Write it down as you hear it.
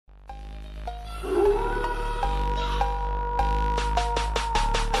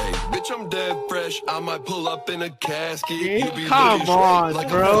Bitch, I'm dead fresh. I might pull up in a casket. You be Come looking on, like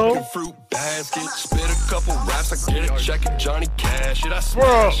bro. a fucking fruit basket. Spit a couple raps, I get it. Checking Johnny Cash. It I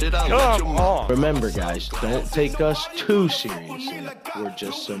Bro, smash it. I let your come mom. on. Remember, guys, don't take us too seriously. We're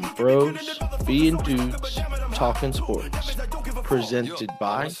just some bros being dudes talking sports. Presented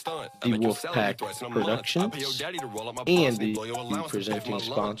by the Wolfpack Productions and the presenting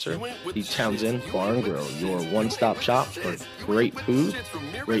sponsor, the Townsend Bar and Grill, your one-stop shop for great food,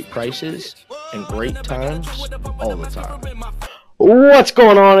 great prices, and great times all the time. What's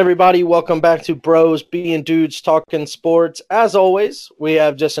going on, everybody? Welcome back to Bros Being Dudes Talking Sports. As always, we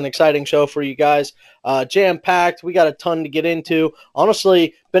have just an exciting show for you guys. Jam-packed. We got a ton to get into.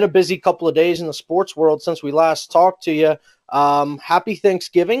 Honestly, been a busy couple of days in the sports world since we last talked to you. Happy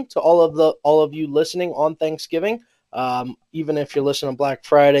Thanksgiving to all of you listening on Thanksgiving. Even if you're listening on Black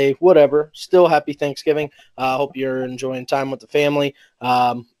Friday, whatever, still happy Thanksgiving. Hope you're enjoying time with the family.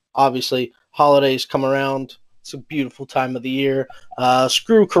 Obviously, holidays come around. It's a beautiful time of the year.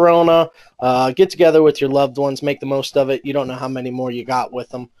 Screw Corona. Get together with your loved ones. Make the most of it. You don't know how many more you got with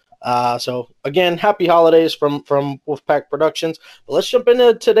them. So, again, happy holidays from Wolfpack Productions. But let's jump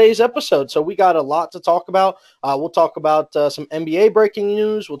into today's episode. So we got a lot to talk about. We'll talk about some NBA breaking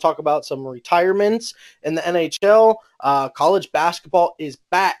news. We'll talk about some retirements in the NHL. College basketball is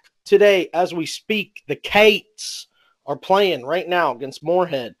back today as we speak. The Cates are playing right now against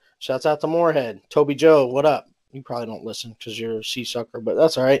Moorhead. Shouts out to Moorhead. Toby Joe, what up? You probably don't listen because you're a sea sucker, but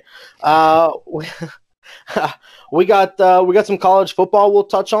that's all right. We got some college football we'll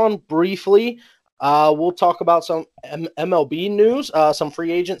touch on briefly. We'll talk about some MLB news, some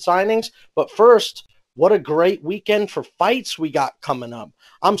free agent signings. But first, what a great weekend for fights we got coming up.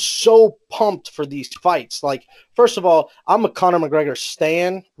 I'm so pumped for these fights. Like, first of all, I'm a Conor McGregor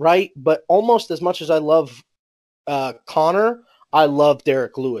stan, right? But almost as much as I love Conor, I love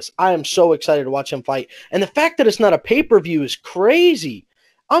Derek Lewis. I am so excited to watch him fight. And the fact that it's not a pay-per-view is crazy.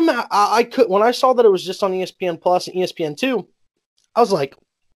 I could when I saw that it was just on ESPN Plus and ESPN2, I was like,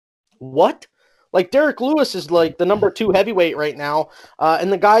 what? Like, Derek Lewis is like the number 2 heavyweight right now.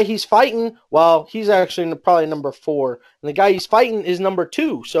 And the guy he's fighting, well, he's actually probably number 4. And the guy he's fighting is number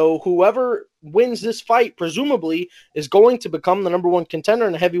 2. So whoever wins this fight, presumably, is going to become the number 1 contender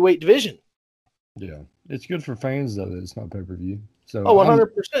in the heavyweight division. Yeah, it's good for fans that it's not pay-per-view. So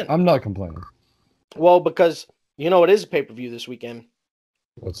 100%. I'm not complaining. Well, because you know it is a pay-per-view this weekend.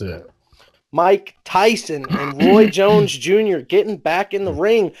 What's it? Mike Tyson and Roy Jones Jr. getting back in the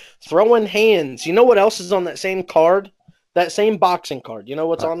ring, throwing hands. You know what else is on that same card? That same boxing card. You know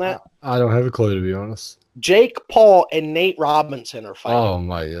what's on that? I don't have a clue, to be honest. Jake Paul and Nate Robinson are fighting. Oh,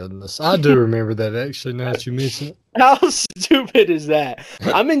 my goodness. I do remember that, actually, now that you mention it. How stupid is that?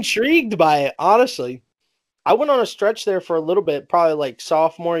 I'm intrigued by it, honestly. I went on a stretch there for a little bit, probably like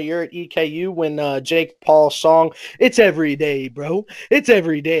sophomore year at EKU when Jake Paul's song, "It's every day, bro. It's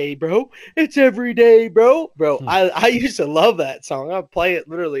every day, bro. It's every day, bro." Bro, I used to love that song. I play it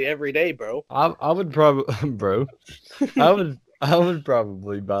literally every day, bro. I would probably, bro, I would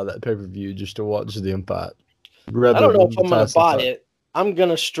probably buy that pay-per-view just to watch them fight. I don't know if I'm going to buy it. I'm going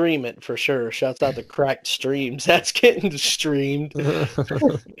to stream it for sure. Shouts out to Cracked Streams. That's getting streamed.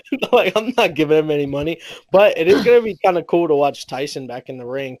 Like, I'm not giving him any money. But it is going to be kind of cool to watch Tyson back in the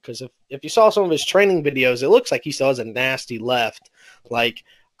ring because if you saw some of his training videos, it looks like he still has a nasty left. Like,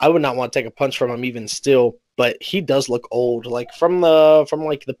 I would not want to take a punch from him even still. But he does look old. Like, from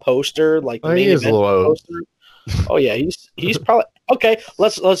the poster, like the main he is a little old. poster. Oh, yeah. He's probably – okay,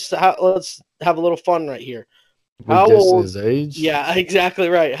 let's have a little fun right here. How old? His age? Yeah, exactly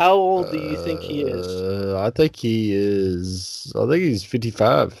right. How old do you think he is? I think he's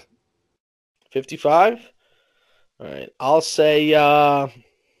 55. 55? All right. I'll say I'm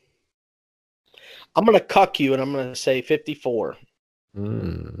going to cuck you, and I'm going to say 54.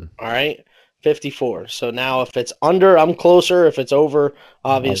 All right? 54. So now if it's under, I'm closer. If it's over,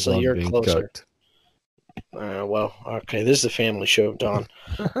 obviously you're closer. Cucked. Well, okay, this is a family show, Don.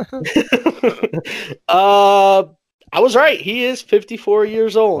 I was right. He is 54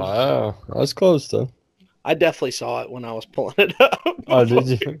 years old. Wow, that was close, though. I definitely saw it when I was pulling it up. Oh,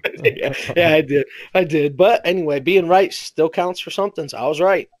 did you? Yeah, I did. But anyway, being right still counts for something, so I was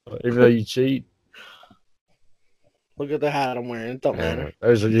right. Even though you cheat. Look at the hat I'm wearing. It don't matter.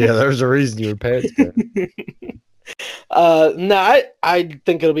 There's a reason your pants go. No, I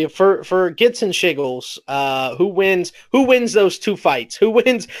think it'll be for Gits and Shiggles. Who wins those 2 fights? Who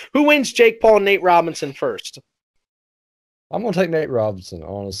wins Jake Paul and Nate Robinson first? I'm gonna take Nate Robinson,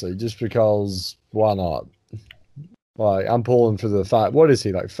 honestly, just because why not? Like, I'm pulling for the fight. What is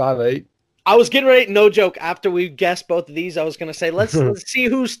he, like 5'8"? I was getting ready. No joke. After we guessed both of these, I was going to say let's see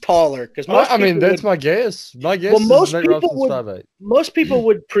who's taller because I mean that's my guess. My guess most is Nate people Robinson's 5'8". Most people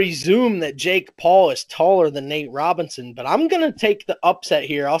would presume that Jake Paul is taller than Nate Robinson, but I'm going to take the upset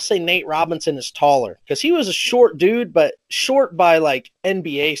here. I'll say Nate Robinson is taller because he was a short dude, but short by like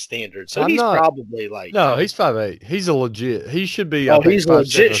NBA standards. So probably like no, he's 5'8". He's a legit. He should be. He's a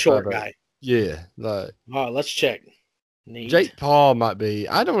legit short guy. Yeah, like. All right, let's check. Nate. Jake Paul might be.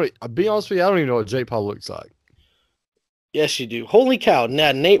 I'll be honest with you. I don't even know what Jake Paul looks like. Yes, you do. Holy cow!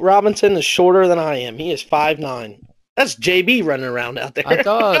 Now Nate Robinson is shorter than I am. He is 5'9". That's JB running around out there. I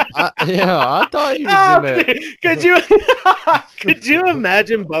thought he was in that. Could you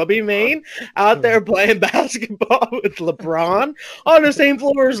imagine Bubby Main out there playing basketball with LeBron on the same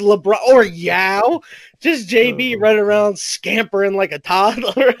floor as LeBron or Yao? Just JB running around scampering like a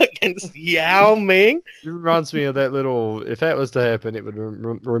toddler against Yao Ming. It reminds me of that little. If that was to happen, it would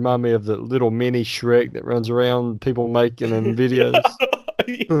remind me of the little mini Shrek that runs around people making in videos.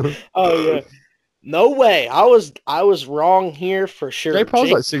 Oh yeah. No way. I was wrong here for sure. Jake Paul's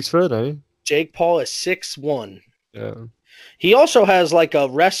like 6 foot, ain't he? Jake Paul is 6'1". Yeah. He also has like a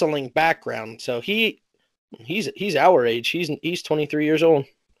wrestling background, so he's our age. He's 23 years old.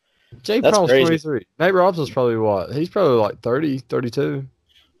 Jake Paul's 23. Nate Robinson's probably what? He's probably like 30, 32.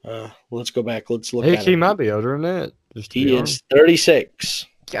 Let's go back. Let's look at he might be older than that. He is 36.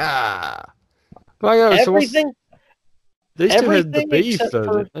 God. Everything. These two had the beef, though,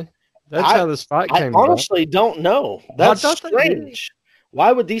 didn't they? That's how this fight came about. I honestly don't know. That's strange.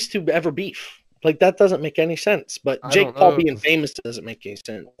 Why would these two ever beef? Like, that doesn't make any sense. But Jake Paul being famous doesn't make any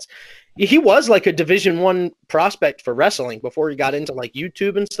sense. He was like a Division I prospect for wrestling before he got into like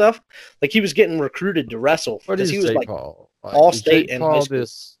YouTube and stuff. Like, he was getting recruited to wrestle because he was Jake like Paul? all-state and Paul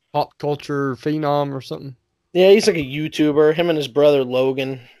this pop culture phenom or something. Yeah, he's like a YouTuber. Him and his brother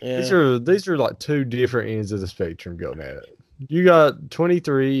Logan. Yeah. These are like two different ends of the spectrum going at it. You got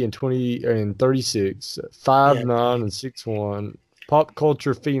 23 and 20 and 36, 5'9" and 6'1", pop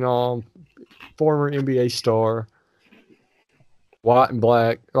culture phenom, former NBA star, white and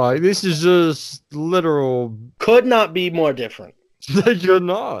black. Like, this is just literal. Could not be more different. They could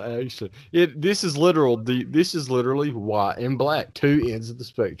not actually. This is literally white and black, two ends of the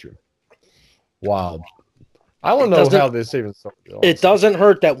spectrum. Wild. I don't know how this even started. It doesn't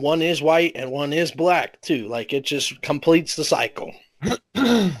hurt that one is white and one is black too. Like, it just completes the cycle.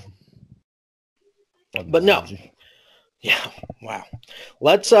 But no. Yeah. Wow.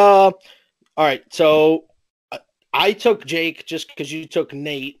 Let's all right. So I took Jake just because you took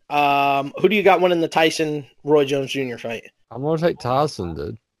Nate. Who do you got winning the Tyson Roy Jones Jr. fight? I'm gonna take Tyson,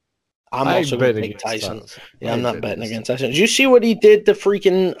 dude. I'm also gonna take Tyson. Yeah, I'm not betting against Tyson. Did you see what he did to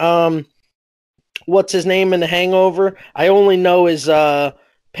freaking what's his name in The Hangover? I only know his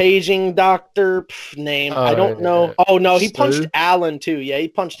paging doctor name. I don't know. Oh no, he punched Alan too. Yeah, he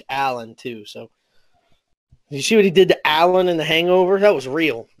punched Alan too. So you see what he did to Alan in The Hangover? That was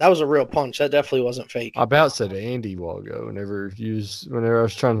real. That was a real punch. That definitely wasn't fake. I about said Andy a while ago. Whenever I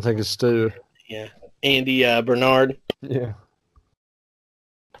was trying to think of Stu. Yeah, Andy Bernard. Yeah.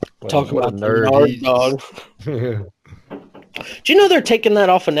 Talk about Bernard dog. Do you know they're taking that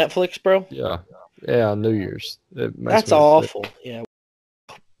off of Netflix, bro? Yeah. Yeah, New Year's. That's awful. Yeah.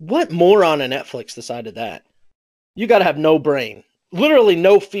 What moron on Netflix decided that? You got to have no brain. Literally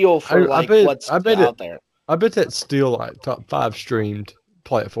no feel for what's out there. I bet that's still like top 5 streamed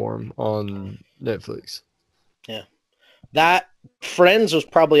platform on Netflix. Yeah. That Friends was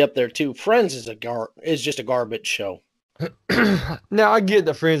probably up there too. Friends is just a garbage show. Now I get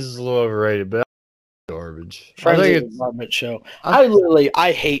that Friends is a little overrated, but garbage. Friends is a garbage show.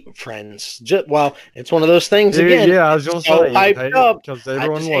 I hate Friends. It's one of those things again. Yeah, I was just hyped up because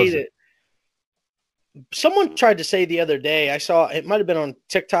everyone loves it. Someone tried to say the other day, I saw it might have been on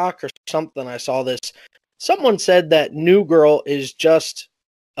TikTok or something. I saw this. Someone said that New Girl is just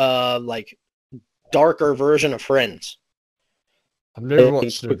like darker version of Friends. I've never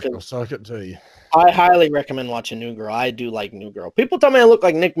watched New Girl, so I couldn't tell you. I highly recommend watching New Girl. I do like New Girl. People tell me I look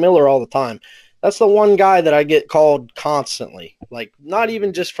like Nick Miller all the time. That's the one guy that I get called constantly. Like, not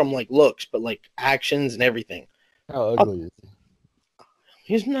even just from like looks, but like actions and everything. How ugly is he?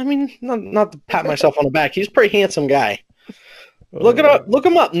 He's, I mean, not to pat myself on the back. He's a pretty handsome guy. Look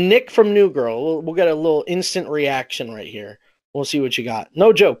him up. Nick from New Girl. We'll get a little instant reaction right here. We'll see what you got.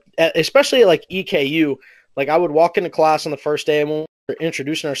 No joke. Especially like EKU. Like, I would walk into class on the first day and when we were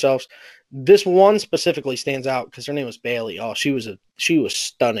introducing ourselves. This one specifically stands out because her name was Bailey. Oh, she was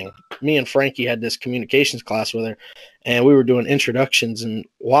stunning. Me and Frankie had this communications class with her, and we were doing introductions. And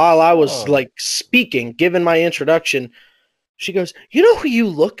while I was like speaking, giving my introduction, She goes, "You know who you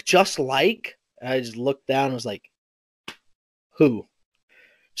look just like?" And I just looked down and was like, "Who?"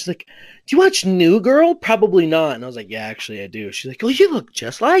 She's like, "Do you watch New Girl?" "Probably not." And I was like, "Yeah, actually I do." She's like, "Oh, you look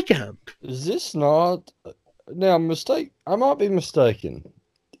just like him." Is this not now mistake? I might be mistaken,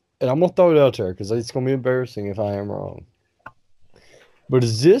 and I'm gonna throw it out there because it's gonna be embarrassing if I am wrong. But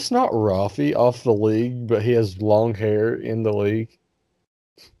is this not Rafi off the league? But he has long hair in the league.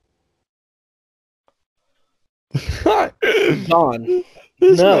 Don,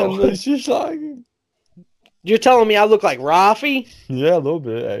 This no. man looks just like him. You're telling me I look like Rafi? Yeah, a little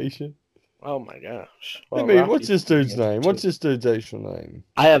bit Asian. Oh my gosh. I Well, mean, what's Rafi's this dude's pretty name? good, What's too. this dude's actual name?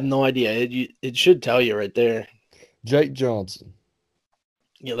 I have no idea. It should tell you right there. Jake Johnson.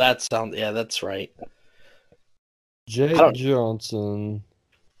 Yeah, that's right. Jake don't- Johnson.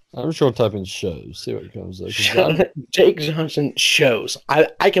 I'm just gonna type in shows, see what comes up. 'Cause I'm- Jake Johnson shows.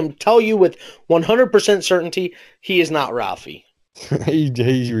 I can tell you with 100% certainty he is not Rafi.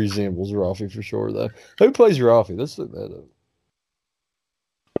 he resembles Rafi for sure, though. Who plays Rafi? Let's look that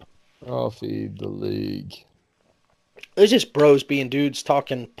up. Rafi, the league. It's just bros being dudes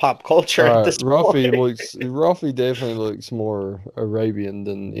talking pop culture at this point. Rafi definitely looks more Arabian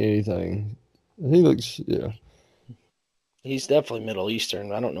than anything. He looks, yeah. He's definitely Middle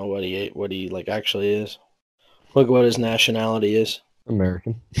Eastern. I don't know what he like actually is. Look what his nationality is.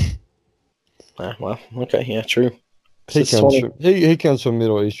 American. Well, okay, yeah, true. He It's comes 20 from he comes from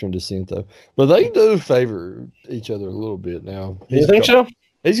Middle Eastern descent though. But they do favor each other a little bit now. You think so?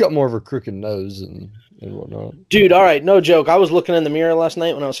 He's got more of a crooked nose and whatnot. Dude, all right, no joke. I was looking in the mirror last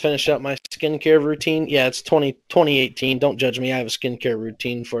night when I was finishing up my skincare routine. Yeah, it's 2018. Don't judge me. I have a skincare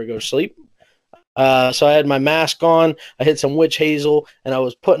routine before I go to sleep. So I had my mask on. I hit some witch hazel, and I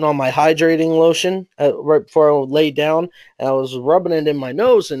was putting on my hydrating lotion right before I laid down, and I was rubbing it in my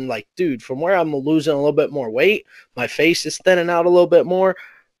nose. And like, dude, from where I'm losing a little bit more weight, my face is thinning out a little bit more.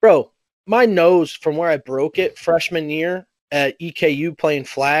 Bro, my nose from where I broke it freshman year at EKU playing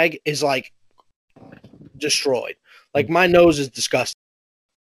flag is like destroyed. Like my nose is disgusting.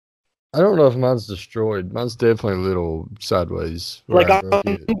 I don't know if mine's destroyed. Mine's definitely a little sideways. where Like I broke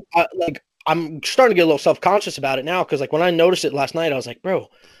it. I'm starting to get a little self-conscious about it now because like when I noticed it last night, I was like, bro,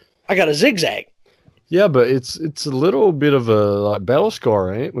 I got a zigzag. Yeah, but it's a little bit of a like battle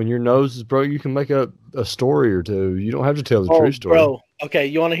scar, ain't it? When your nose is broke, you can make up a story or two. You don't have to tell the true story. Bro, okay,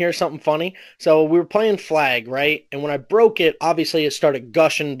 you want to hear something funny? So we were playing flag, right? And when I broke it, obviously it started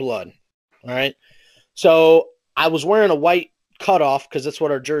gushing blood. All right. So I was wearing a white cutoff because that's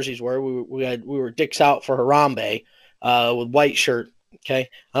what our jerseys were. We were dicks out for Harambe with white shirt. Okay.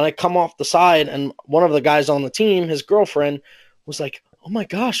 And I come off the side, and one of the guys on the team, his girlfriend, was like, "Oh my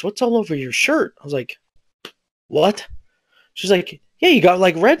gosh, what's all over your shirt?" I was like, "What?" She's like, "Yeah, you got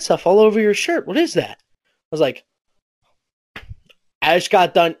like red stuff all over your shirt. What is that?" I was like, "I just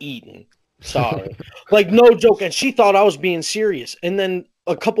got done eating. Sorry." Like, no joke. And she thought I was being serious. And then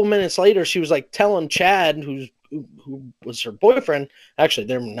a couple minutes later, she was like telling Chad, who was her boyfriend. Actually,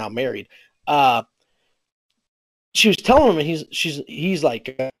 they're now married. She was telling him he's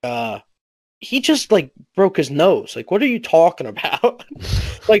like he just like broke his nose. Like, what are you talking about?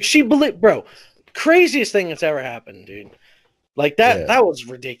 Like, she believed, bro, craziest thing that's ever happened, dude. Like that was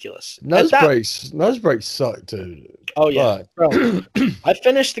ridiculous. Nose breaks suck too. Oh yeah, bro. I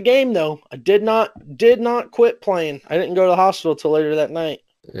finished the game though. I did not quit playing. I didn't go to the hospital till later that night.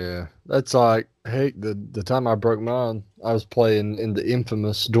 Yeah, that's like heck. The time I broke mine, I was playing in the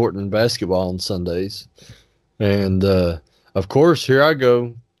infamous Dorton basketball on Sundays. And, of course, here I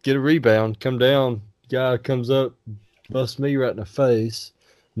go, get a rebound, come down, guy comes up, busts me right in the face,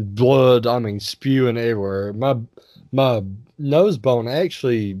 blood, I mean, spewing everywhere. My nose bone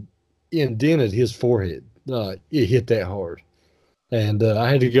actually indented his forehead. It hit that hard. And I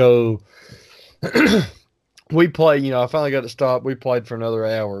had to go, we played, I finally got to stop. We played for another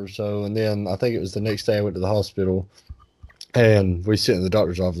hour or so, and then I think it was the next day I went to the hospital, and we sit in the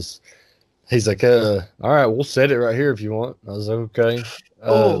doctor's office. He's like, all right, we'll set it right here if you want. I was like, okay.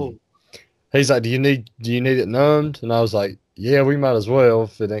 He's like, do you need it numbed? And I was like, yeah, we might as well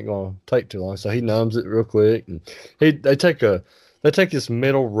if it ain't gonna take too long. So he numbs it real quick, and they take this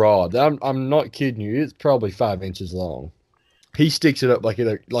metal rod. I'm not kidding you. It's probably 5 inches long. He sticks it up like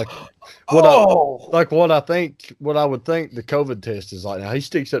what I would think the COVID test is like. Now he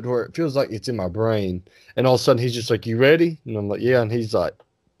sticks it to where it feels like it's in my brain, and all of a sudden he's just like, "You ready?" And I'm like, "Yeah," and he's like.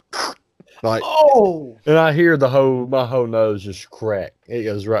 And I hear my whole nose just crack. It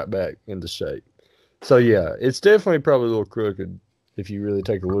goes right back into shape. So yeah, it's definitely probably a little crooked if you really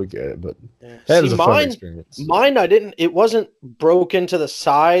take a look at it. But that was a fun experience. Mine, it wasn't broken to the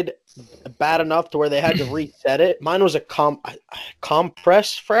side. bad enough to where they had to reset it. Mine was a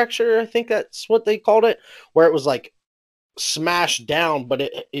compress fracture, I think that's what they called it, where it was like smashed down, but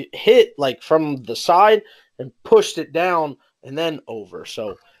it hit like from the side and pushed it down and then over.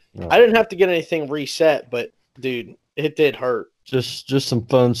 So I didn't have to get anything reset, but dude, it did hurt. Just some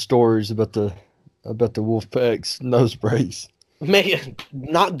fun stories about the Wolfpack's nose brace.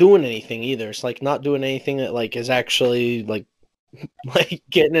 Not doing anything either. It's like not doing anything that like is actually like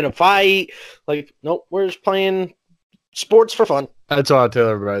getting in a fight. Like, nope, we're just playing sports for fun. That's what I tell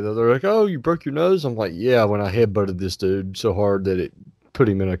everybody. They're like, "Oh, you broke your nose?" I'm like, "Yeah, when I headbutted this dude so hard that it put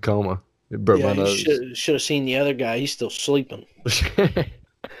him in a coma. It broke my nose." Should have seen the other guy. He's still sleeping.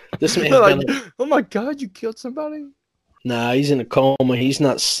 This man's like, oh my God, you killed somebody? Nah, he's in a coma. He's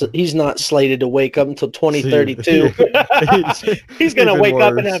not slated to wake up until 2032. He's gonna wake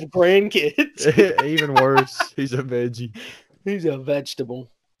up and have grandkids. Even worse, he's a veggie. He's a vegetable.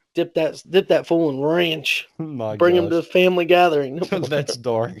 Dip that fool in ranch. Bring him to the family gathering. That's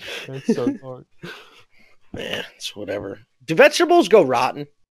dark. That's so dark. Man, it's whatever. Do vegetables go rotten?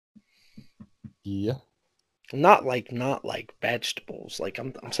 Yeah. Not like vegetables. Like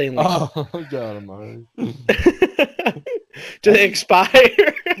I'm saying like oh God almighty. Do they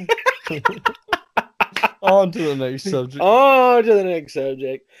expire? On to the next subject. On to the next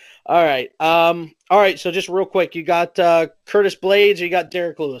subject. All right. All right, so just real quick, you got Curtis Blades, or you got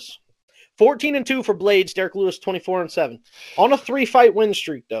Derek Lewis. 14-2 for Blades, Derek Lewis 24-7. On a 3-fight win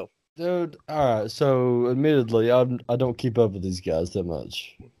streak though. Dude, all right. So, admittedly, I don't keep up with these guys that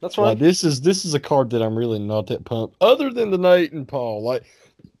much. That's fine. Like, this is a card that I'm really not that pumped. Other than the Nate and Paul, like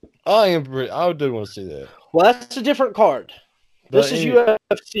I do want to see that. Well, that's a different card. This is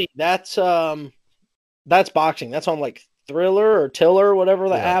UFC. That's boxing. That's on like Thriller or Tiller, whatever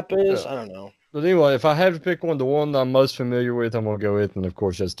the app is. I don't know. But anyway, if I had to pick one, the one that I'm most familiar with, I'm gonna go with, and of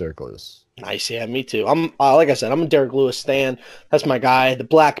course that's Derek Lewis. Nice, yeah, me too. I'm like I said, I'm a Derek Lewis stan. That's my guy, the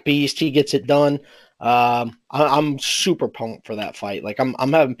Black Beast. He gets it done. I'm super pumped for that fight. Like I'm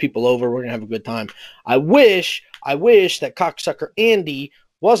having people over. We're gonna have a good time. I wish that cocksucker Andy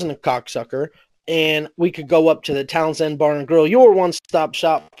wasn't a cocksucker, and we could go up to the Townsend Bar and Grill, your one-stop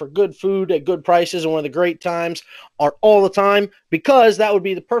shop for good food at good prices, and one of the great times are all the time, because that would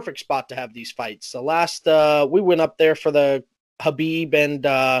be the perfect spot to have these fights. The last we went up there for the Habib and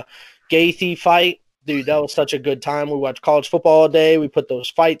Gaethje fight. Dude, that was such a good time. We watched college football all day. We put those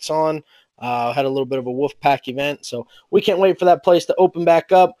fights on. Had a little bit of a Wolfpack event, so we can't wait for that place to open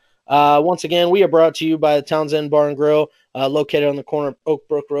back up. Once again, we are brought to you by the Townsend Bar and Grill, located on the corner of Oak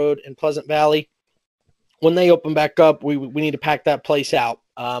Brook Road in Pleasant Valley. When they open back up, we need to pack that place out.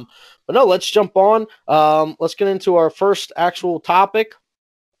 But no, let's jump on. Let's get into our first actual topic,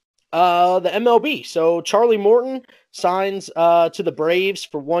 the MLB. So Charlie Morton signs to the Braves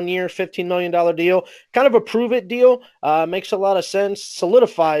for 1 year, $15 million deal. Kind of a prove-it deal. Makes a lot of sense.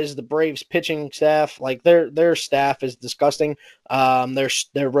 Solidifies the Braves pitching staff. Like their staff is disgusting.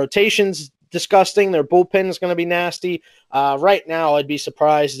 Their rotation's disgusting. Their bullpen is going to be nasty. Right now, I'd be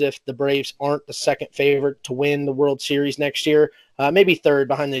surprised if the Braves aren't the second favorite to win the World Series next year. Maybe third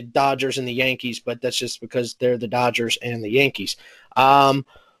behind the Dodgers and the Yankees, but that's just because they're the Dodgers and the Yankees.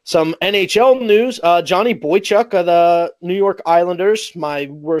 Some NHL news. Johnny Boychuk of the New York Islanders, my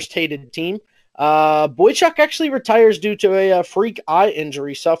worst hated team. Boychuk actually retires due to a freak eye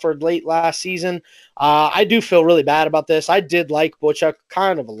injury suffered late last season. I do feel really bad about this. I did like Boychuk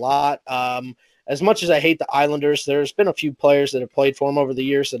kind of a lot. As much as I hate the Islanders, there's been a few players that have played for them over the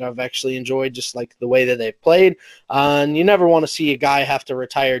years that I've actually enjoyed, just like the way that they've played. And you never want to see a guy have to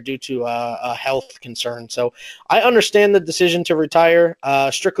retire due to a health concern. So I understand the decision to retire,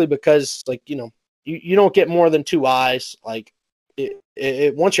 strictly because, like, you don't get more than two eyes. Like,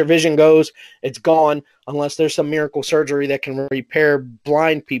 once your vision goes, it's gone, unless there's some miracle surgery that can repair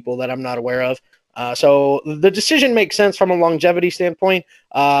blind people that I'm not aware of. So the decision makes sense from a longevity standpoint,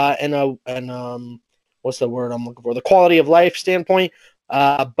 and what's the word I'm looking for? The quality of life standpoint.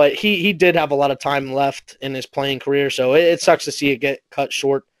 But he did have a lot of time left in his playing career, so it sucks to see it get cut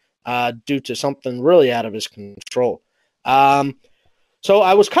short due to something really out of his control. So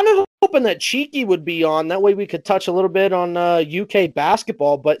I was kind of hoping that Cheeky would be on. That way we could touch a little bit on UK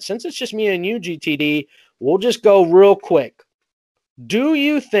basketball. But since it's just me and you, GTD, we'll just go real quick. Do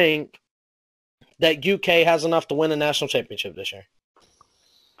you think that UK has enough to win a national championship this year?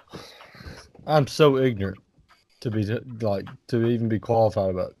 I'm so ignorant to even be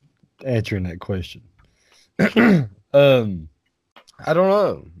qualified about answering that question. I don't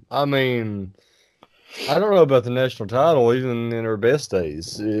know. I mean, I don't know about the national title. Even in our best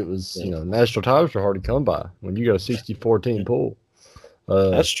days, it was, national titles are hard to come by when you got a 64-team pool.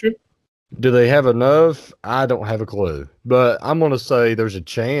 That's true. Do they have enough? I don't have a clue. But I'm going to say there's a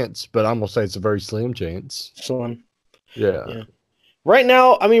chance, but I'm going to say it's a very slim chance. Slim. Yeah. Right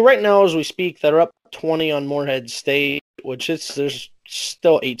now, as we speak, they're up 20 on Morehead State, which there's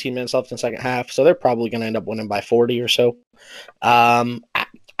still 18 minutes left in the second half, so they're probably going to end up winning by 40 or so.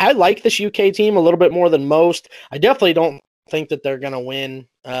 I like this UK team a little bit more than most. I definitely don't think that they're going to win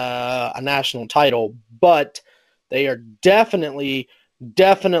a national title, but they are definitely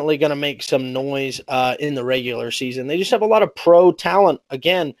going to make some noise in the regular season. They just have a lot of pro talent.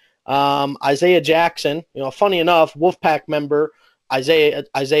 Again, Isaiah Jackson, funny enough, Wolfpack member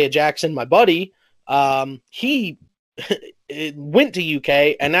Isaiah Jackson, my buddy, he went to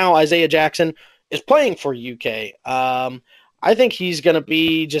UK, and now Isaiah Jackson is playing for UK. I think he's going to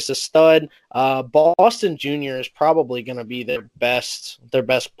be just a stud. Boston Jr. is probably going to be their best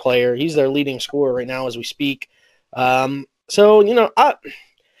player. He's their leading scorer right now as we speak. So, I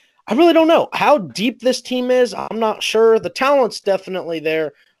really don't know how deep this team is. I'm not sure. The talent's definitely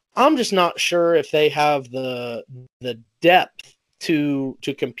there. I'm just not sure if they have the depth to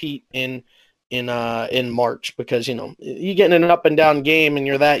compete in March, because, you get in an up and down game and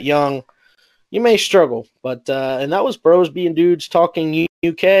you're that young, you may struggle. But and that was Bros Being Dudes talking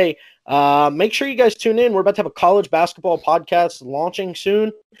UK. Make sure you guys tune in. We're about to have a college basketball podcast launching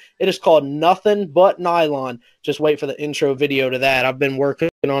soon. It is called Nothing But Nylon. Just wait for the intro video to that. I've been working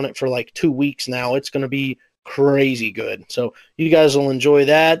on it for like 2 weeks now. It's going to be crazy good. So you guys will enjoy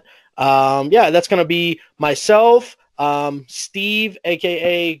that. That's going to be myself, Steve,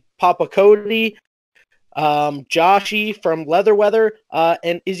 a.k.a. Papa Cody, Joshy from Leatherweather,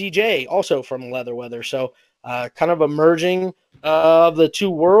 and Izzy J, also from Leatherweather. So kind of a merging of the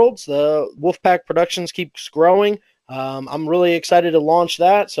two worlds. The Wolfpack Productions keeps growing. I'm really excited to launch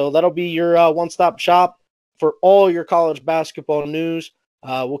that. So that'll be your one-stop shop for all your college basketball news.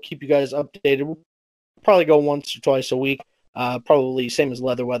 We'll keep you guys updated. We'll probably go once or twice a week. Probably same as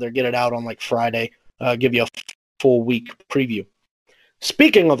Leatherweather. Get it out on like Friday. Give you a full week preview.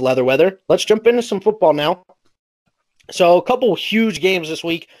 Speaking of Leatherweather, let's jump into some football now. So a couple huge games this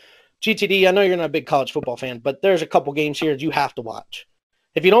week. GTD, I know you're not a big college football fan, but there's a couple games here that you have to watch.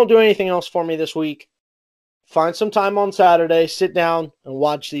 If you don't do anything else for me this week, find some time on Saturday, sit down, and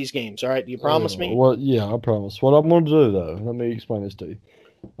watch these games. All right? Do you promise me? Well, yeah, I promise. What I'm going to do, though, let me explain this to you.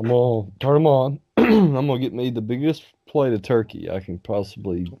 I'm going to turn them on. I'm going to get me the biggest plate of turkey I can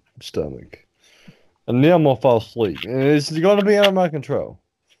possibly stomach. And then I'm going to fall asleep. And it's going to be out of my control.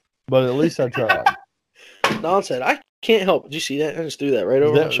 But at least I tried. Nonsense. I can't help. Did you see that? I just threw that right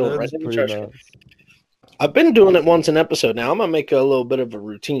over my shoulder. Right in the trash can. Nice. I've been doing it once an episode now. I'm going to make a little bit of a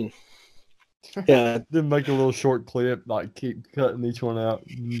routine. Yeah. Then make a little short clip, like keep cutting each one out.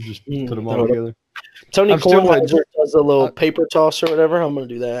 You just put them all together. Tony Kornheiser does a little paper toss or whatever. I'm going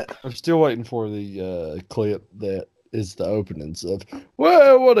to do that. I'm still waiting for the clip that is the openings of,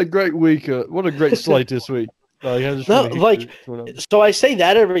 well, what a great week. What a great slate this week. So I say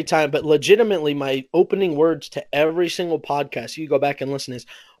that every time, but legitimately my opening words to every single podcast, you go back and listen, is,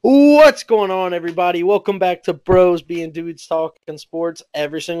 what's going on, everybody? Welcome back to Bros Being Dudes Talking Sports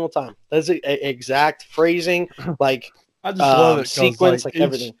every single time. That's exact phrasing, like I just love it, sequence, like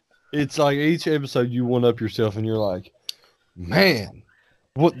everything. It's like each episode you one up yourself and you're like, man,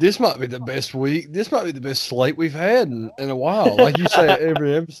 this might be the best week. This might be the best slate we've had in a while. Like you say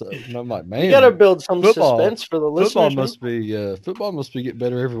every episode. And I'm like, man, you got to build some suspense for the listeners. Football must be getting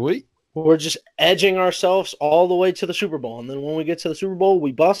better every week. We're just edging ourselves all the way to the Super Bowl. And then when we get to the Super Bowl,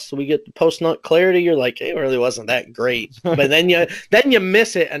 we bust. So we get the post-nut clarity. You're like, it really wasn't that great. But then you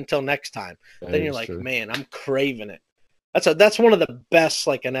miss it until next time. Then you're like, true. Man, I'm craving it. That's one of the best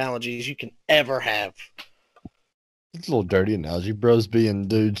analogies you can ever have. It's a little dirty analogy. Bros being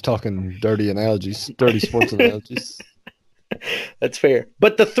dudes talking dirty analogies, dirty sports analogies. That's fair.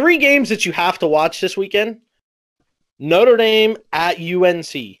 But the 3 games that you have to watch this weekend, Notre Dame at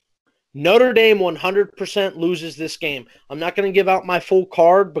UNC. Notre Dame 100% loses this game. I'm not going to give out my full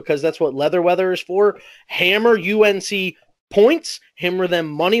card because that's what Leatherweather is for. Hammer UNC points, hammer them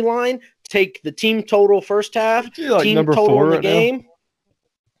money line, take the team total first half, team number total 4 in the right game.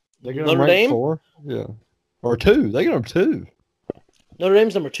 They're going to rank 4? Yeah. Or 2. They get number 2. Notre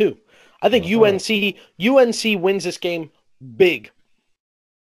Dame's number 2. I think UNC wins this game big.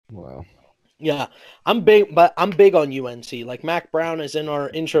 Wow. Yeah, I'm big on UNC. Like Mac Brown is in our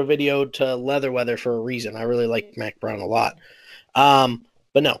intro video to Leatherweather for a reason. I really like Mac Brown a lot.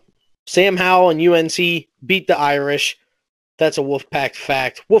 But no, Sam Howell and UNC beat the Irish. That's a Wolfpack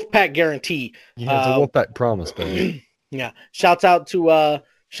fact. Wolfpack guarantee. Yeah, it's a Wolfpack promise, baby. Yeah. Shouts out to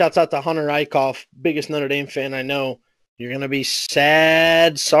Hunter Eichhoff, biggest Notre Dame fan I know. You're gonna be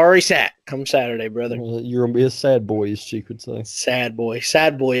sad, sorry, sad. Come Saturday, brother. You're gonna be a sad boy, as Cheek would say. Sad boy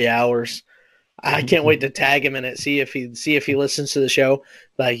hours. I can't wait to tag him in it. See if he listens to the show.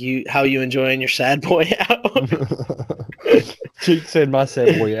 Like how you enjoying your sad boy hour? Cheek said my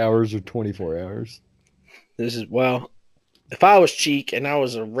sad boy hours are 24 hours. If I was Cheek and I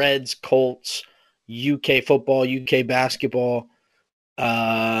was a Reds, Colts, UK football, UK basketball,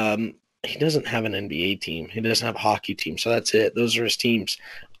 he doesn't have an NBA team. He doesn't have a hockey team, so that's it. Those are his teams.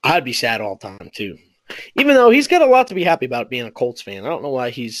 I'd be sad all the time too. Even though he's got a lot to be happy about being a Colts fan. I don't know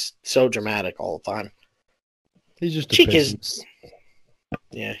why he's so dramatic all the time. He's just a Cheek pessimist.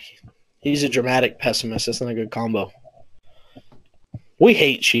 He's a dramatic pessimist. That's not a good combo. We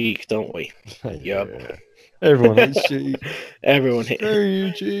hate Cheek, don't we? Yep. Everyone hates Cheek. Everyone hates. Screw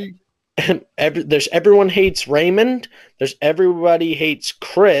you, Cheek. There's everyone hates Raymond. There's everybody hates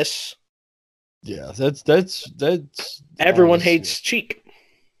Chris. Yeah, that's Everyone honestly. hates Cheek.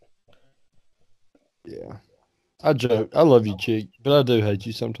 Yeah. I joke. I love you, Cheek, but I do hate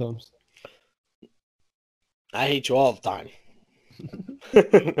you sometimes. I hate you all the time.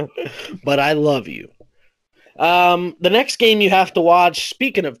 But I love you. The next game you have to watch,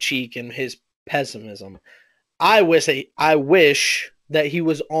 speaking of Cheek and his pessimism, I wish that he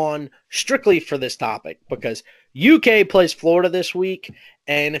was on strictly for this topic because UK plays Florida this week,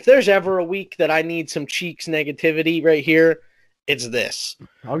 and if there's ever a week that I need some Cheek's negativity right here, it's this.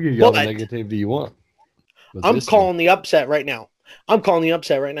 I'll give you all the negativity you want. I'm calling the upset right now. I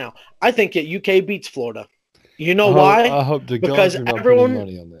think that UK beats Florida. You know why? I hope to because God you're not putting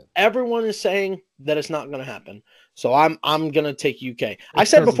money on that. Everyone is saying that it's not going to happen. So I'm going to take UK. I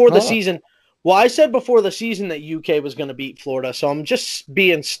said before the season that UK was going to beat Florida. So I'm just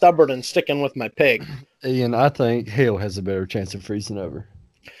being stubborn and sticking with my pig. Ian, I think hell has a better chance of freezing over.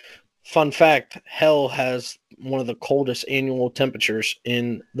 Fun fact, hell has one of the coldest annual temperatures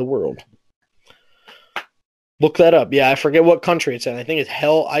in the world. Look that up. Yeah, I forget what country it's in. I think it's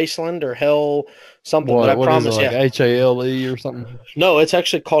Hell Iceland or Hell something. What, but I promise, like HALE or something? No, it's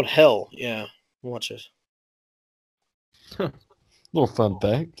actually called Hell. Yeah, watch this. Little fun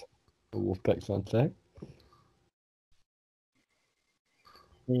fact. A Wolfpack fun fact.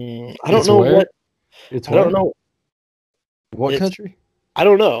 I don't know what. It's I don't know. What country? I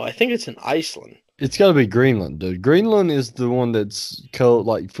don't know. I think it's in Iceland. It's got to be Greenland, dude. Greenland is the one that's cold,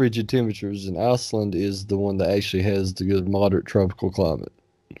 like frigid temperatures, and Iceland is the one that actually has the good moderate tropical climate.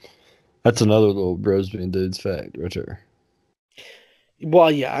 That's another little Brosby and Dudes fact right there. Well,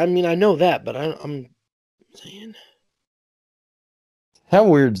 yeah, I mean, I know that, but I'm saying. How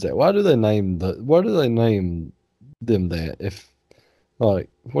weird is that? Why do they name them that? If, like,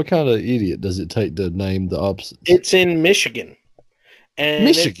 what kind of idiot does it take to name the opposites? It's in Michigan. And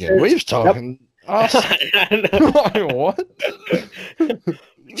Michigan? We was talking. Yep. What?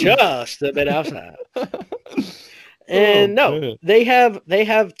 Just a bit outside. And man. they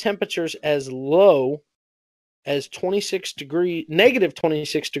have temperatures as low as negative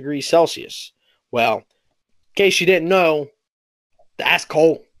 26 degrees Celsius. Well, in case you didn't know, that's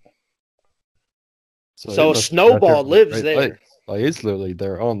cold. So Snowball lives there. Lakes. Like it's literally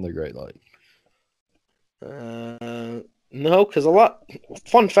they're on the Great Lake. No, because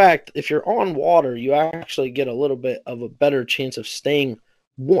fun fact, if you're on water, you actually get a little bit of a better chance of staying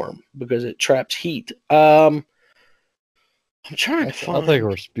warm because it traps heat. I'm trying to find. I think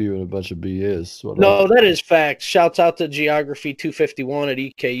we're spewing a bunch of BS. No, that is fact. Shouts out to Geography 251 at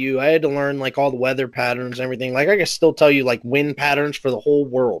EKU. I had to learn like all the weather patterns and everything. Like I can still tell you like wind patterns for the whole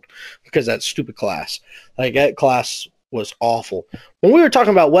world because that stupid class. Like that class was awful. When we were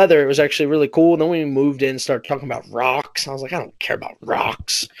talking about weather, it was actually really cool. And then we moved in and started talking about rocks. I was like, I don't care about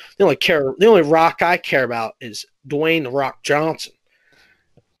rocks. The only rock I care about is Dwayne "The Rock" Johnson.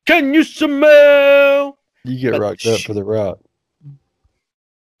 Can you smell? You get rocked up for the rock.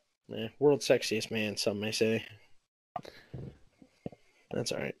 Yeah, world's sexiest man, some may say.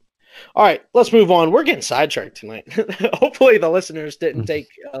 That's all right. All right, let's move on. We're getting sidetracked tonight. Hopefully the listeners didn't take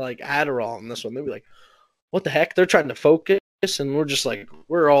like Adderall on this one. They'll be like, what the heck? They're trying to focus, and we're just like,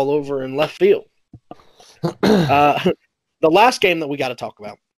 we're all over in left field. The last game that we got to talk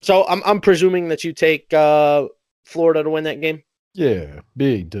about. So I'm presuming that you take Florida to win that game? Yeah,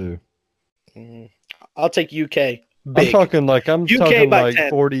 big, too. I'll take UK. I'm Big. talking like 10.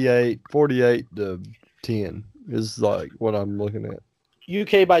 48 to 10 is like what I'm looking at.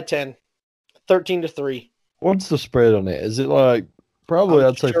 UK by 10. 13-3. What's the spread on that? Is it like probably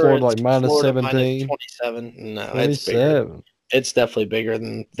I'd say Florida like minus Florida 17? Minus 27. No, 27. it's bigger. It's definitely bigger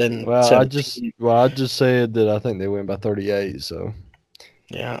than Well, 17. I just said that I think they win by 38, so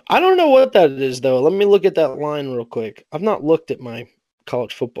Yeah, I don't know what that is though. Let me look at that line real quick. I've not looked at my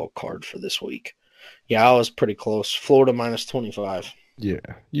college football card for this week. Yeah, I was pretty close. Florida minus 25. Yeah,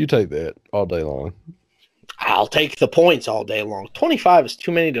 you take that all day long. I'll take the points all day long. 25 is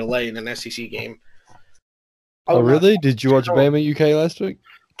too many to lay in an SEC game. Oh, really? Did you watch Bama UK last week?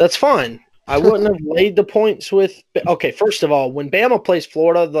 That's fine. I wouldn't have laid the points with. Okay, first of all, when Bama plays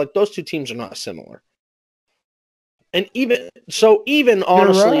Florida, like those two teams are not similar. And even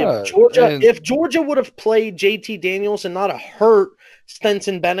honestly, right. if Georgia would have played JT Daniels and not a hurt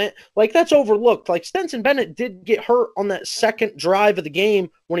Stetson Bennett, like that's overlooked. Like Stetson Bennett did get hurt on that second drive of the game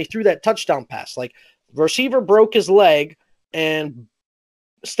when he threw that touchdown pass. Like the receiver broke his leg and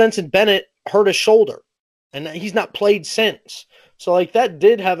Stetson Bennett hurt his shoulder, and he's not played since. So like that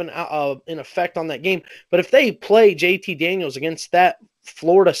did have an effect on that game. But if they play JT Daniels against that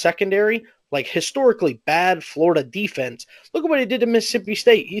Florida secondary, like historically bad Florida defense, look at what he did to Mississippi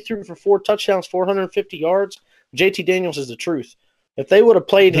State. He threw for 4 touchdowns, 450 yards. JT Daniels is the truth. If they would have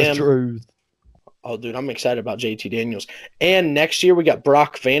played him, truth. Oh, dude, I'm excited about JT Daniels. And next year we got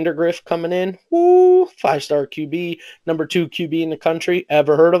Brock Vandergrift coming in. Woo, 5-star QB, number 2 QB in the country.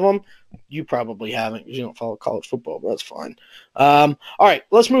 Ever heard of him? You probably haven't because you don't follow college football, but that's fine. All right,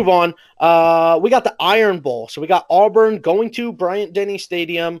 let's move on. We got the Iron Bowl. So we got Auburn going to Bryant-Denny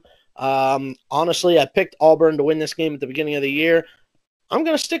Stadium. Honestly, I picked Auburn to win this game at the beginning of the year. I'm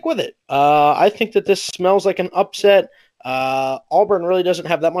going to stick with it. I think that this smells like an upset. Auburn really doesn't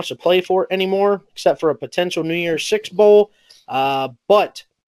have that much to play for anymore, except for a potential New Year's Six Bowl. But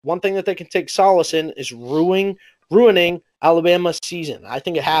one thing that they can take solace in is ruining Alabama's season. I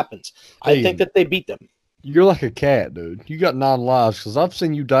think it happens. I think that they beat them. You're like a cat, dude. You got 9 lives because I've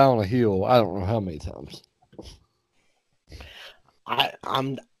seen you die on a hill. I don't know how many times.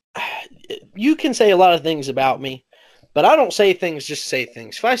 You can say a lot of things about me, but I don't say things just to say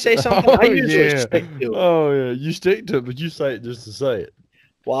things. If I say something, I usually stick to it. Oh, yeah. You stick to it, but you say it just to say it.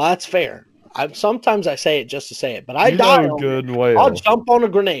 Well, that's fair. Sometimes I say it just to say it, but I die on good it. and well. I'll jump on a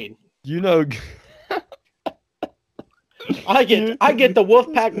grenade. You know. I get the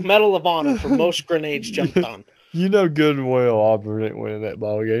Wolfpack Medal of Honor for most grenades jumped on. You know good and well Auburn ain't winning that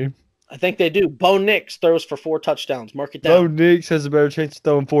ball game. I think they do. Bo Nix throws for 4 touchdowns. Mark it down. Bo Nix has a better chance of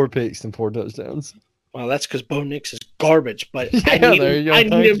throwing 4 picks than 4 touchdowns. Well, that's because Bo Nix is garbage, but Yeah,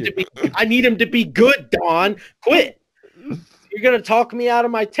 I need him to be good, Don. Quit. You're gonna talk me out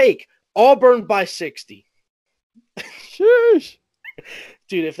of my take. Auburn by 60. Sheesh.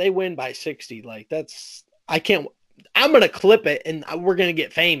 Dude, if they win by 60, like I'm going to clip it and we're going to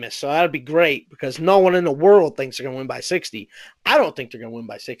get famous. So that'd be great because no one in the world thinks they're going to win by 60. I don't think they're going to win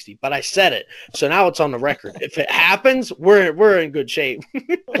by 60, but I said it. So now it's on the record. If it happens, we're in good shape.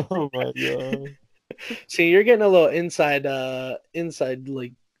 Oh my God. See, you're getting a little inside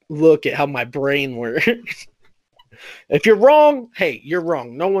like look at how my brain works. If you're wrong, hey, you're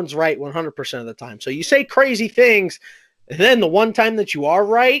wrong. No one's right 100% of the time. So you say crazy things, and then the one time that you are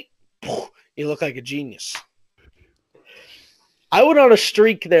right, you look like a genius. I went on a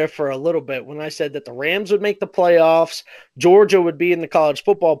streak there for a little bit when I said that the Rams would make the playoffs, Georgia would be in the college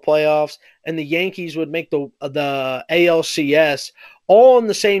football playoffs, and the Yankees would make the ALCS all in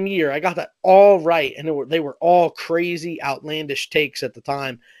the same year. I got that all right, and they were all crazy, outlandish takes at the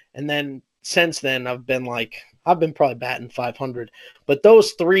time. And then since then, I've been probably batting 500. But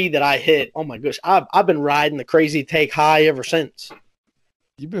those 3 that I hit, oh my gosh, I've been riding the crazy take high ever since.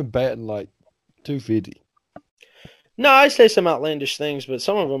 You've been batting like 250. No, I say some outlandish things, but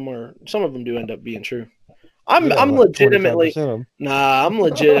some of them do end up being true. I'm legitimately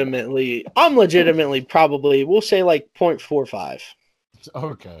probably, we'll say like 0.45.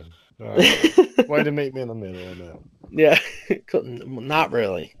 Okay. All right. Way to meet me in the middle on that. Yeah, not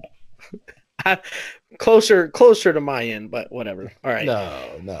really. Closer to my end, but whatever. All right.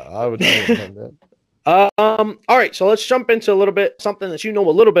 No, I would say that. All right, so let's jump into a little bit something that you know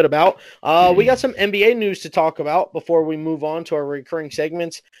a little bit about. We got some NBA news to talk about before we move on to our recurring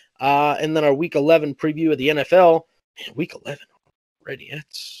segments, and then our Week 11 preview of the NFL. Man, Week 11 already.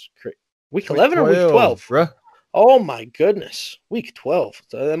 That's great. Week 11 or Week 12? Bruh. Oh my goodness, Week 12.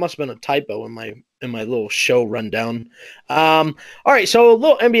 So that must have been a typo in my little show rundown. All right, so a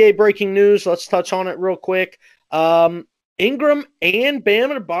little NBA breaking news. Let's touch on it real quick. Ingram and Bam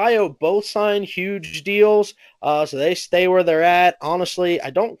Adebayo both signed huge deals, so they stay where they're at. Honestly, I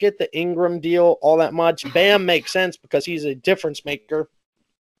don't get the Ingram deal all that much. Bam makes sense because he's a difference maker.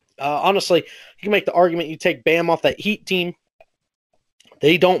 Honestly, you can make the argument you take Bam off that Heat team.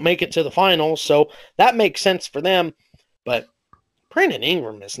 They don't make it to the finals, so that makes sense for them. But Brandon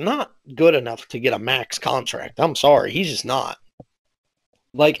Ingram is not good enough to get a max contract. I'm sorry, he's just not.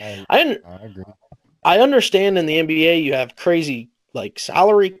 Like I agree. I understand in the NBA you have crazy like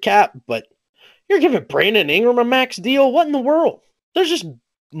salary cap, but you're giving Brandon Ingram a max deal. What in the world? There's just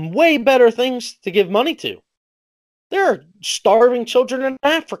way better things to give money to. There are starving children in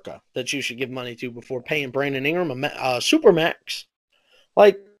Africa that you should give money to before paying Brandon Ingram a super max.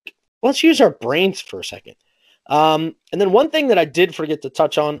 Like, let's use our brains for a second. And then one thing that I did forget to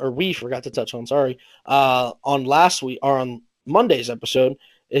touch on, or we forgot to touch on, sorry, on last week or on Monday's episode,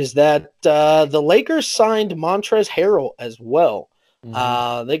 is that the Lakers signed Montrezl Harrell as well.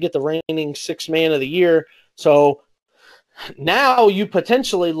 Mhm. They get the reigning sixth man of the year. So now you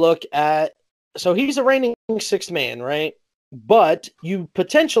potentially look at, so he's a reigning sixth man, right? But you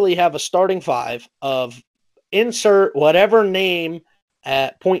potentially have a starting five of insert whatever name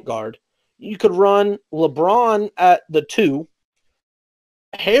at point guard. You could run LeBron at the 2,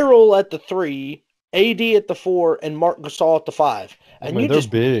 Harrell at the 3, AD at the 4, and Marc Gasol at the 5. I And mean, you they're just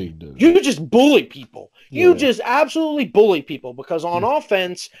big, dude. you just bully people. You Yeah. just absolutely bully people because on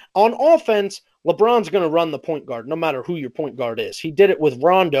offense, LeBron's going to run the point guard no matter who your point guard is. He did it with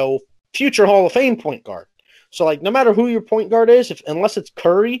Rondo, future Hall of Fame point guard. So like no matter who your point guard is, unless it's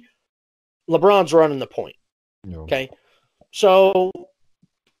Curry, LeBron's running the point. You know. Okay. So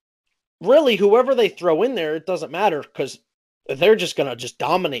really whoever they throw in there, it doesn't matter because they're just going to just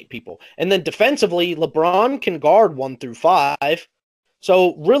dominate people. And then defensively, LeBron can guard 1 through 5.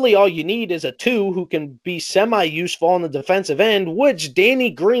 So really all you need is a 2 who can be semi-useful on the defensive end, which Danny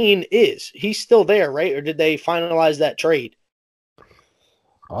Green is. He's still there, right? Or did they finalize that trade?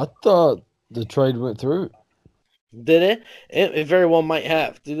 I thought the trade went through. Did it? It very well might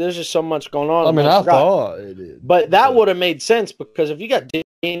have. Dude, there's just so much going on. I mean, I forgot. thought it did. But that would have made sense because if you got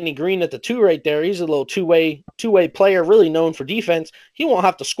Danny Green at the 2 right there, he's a little two-way player, really known for defense. He won't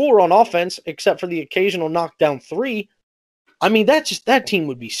have to score on offense except for the occasional knockdown 3. I mean, that team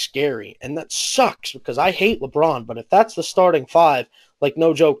would be scary, and that sucks because I hate LeBron. But if that's the starting 5, like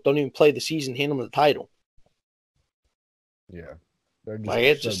no joke, don't even play the season, hand them the title. Yeah, they're just Like,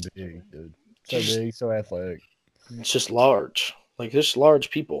 it's so just- big, dude. So big, so athletic. It's just large, like just large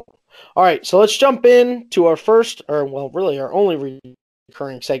people. All right, so let's jump in to our first, or well, really our only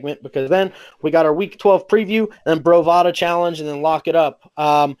recurring segment because then we got our Week 12 preview and then Brovada challenge and then lock it up.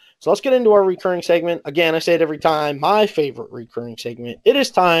 So let's get into our recurring segment. Again, I say it every time, my favorite recurring segment. It is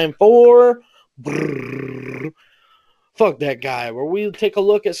time for Fuck That Guy, where we take a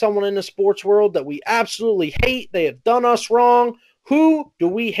look at someone in the sports world that we absolutely hate. They have done us wrong. Who do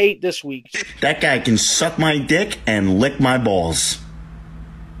we hate this week? That guy can suck my dick and lick my balls.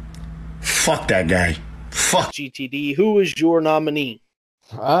 Fuck that guy. Fuck. GTD, who is your nominee?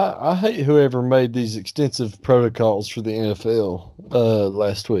 I hate whoever made these extensive protocols for the NFL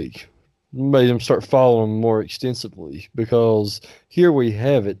last week. Made them start following them more extensively because here we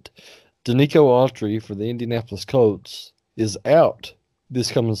have it. Danico Autry for the Indianapolis Colts is out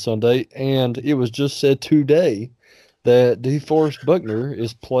this coming Sunday, and it was just said today that DeForest Buckner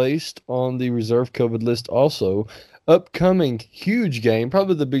is placed on the reserve COVID list also. Upcoming huge game,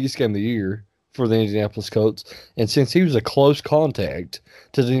 probably the biggest game of the year for the Indianapolis Colts. And since he was a close contact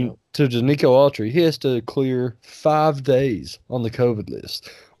to Danico Autry, he has to clear 5 days on the COVID list.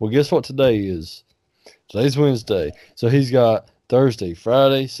 Well, guess what today is? Today's Wednesday. So he's got Thursday,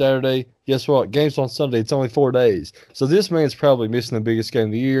 Friday, Saturday. Guess what? Game's on Sunday. It's only 4 days. So this man's probably missing the biggest game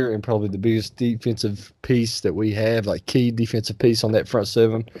of the year and probably the biggest defensive piece that we have, like key defensive piece on that front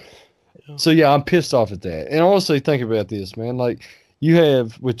 7. So, yeah, I'm pissed off at that. And honestly, think about this, man. Like, you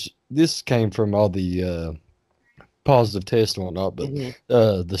have, which this came from all the positive tests and whatnot, but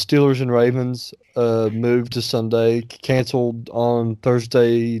the Steelers and Ravens moved to Sunday, canceled on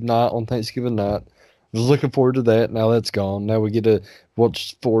Thursday night, on Thanksgiving night. I was looking forward to that. Now that's gone. Now we get to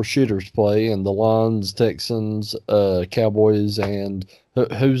watch 4 shitters play, and the Lions, Texans, Cowboys, and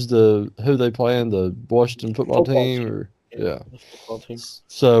who they playing? The Washington football team? Or yeah.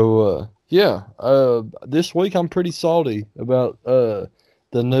 So this week I'm pretty salty about the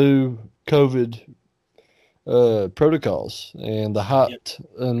new COVID protocols and the height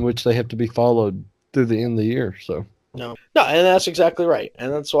in which they have to be followed through the end of the year. So no, and that's exactly right,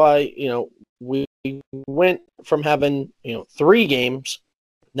 and that's why we went from having 3 games,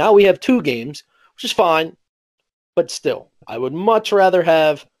 now we have 2 games, which is fine, but still, I would much rather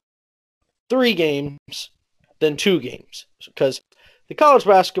have 3 games than 2 games because the college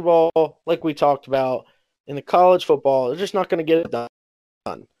basketball, like we talked about, and the college football, they're just not going to get it done.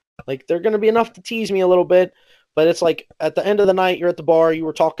 Like, they're going to be enough to tease me a little bit, but it's like at the end of the night, you're at the bar, you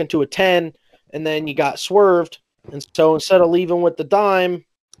were talking to a 10, and then you got swerved, and so instead of leaving with the dime,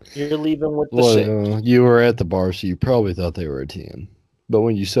 you're leaving with the 6. you were at the bar, so you probably thought they were a 10. But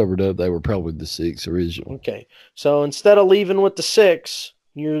when you sobered up, they were probably the 6 original. Okay. So instead of leaving with the 6,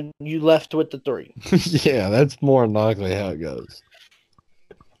 you left with the 3. Yeah, that's more than likely how it goes.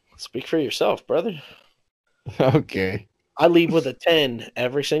 Speak for yourself, brother. Okay. I leave with a 10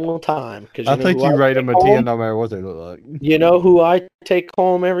 every single time. I think you rate them a 10 no matter what they look like. You know who I take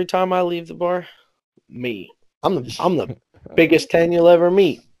home every time I leave the bar? Me. I'm the biggest 10 you'll ever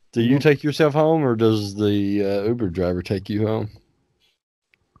meet. Do you take yourself home, or does the Uber driver take you home?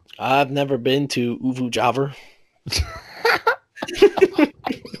 I've never been to Uvu Javar.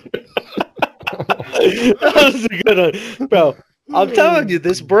 That was a good one. Bro, I'm telling you,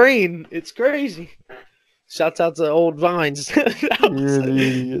 this brain, it's crazy. Shouts out to old Vines.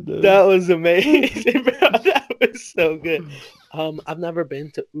 That was amazing, bro. That was so good. I've never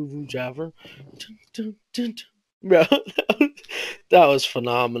been to Uvu Javar. Bro, that was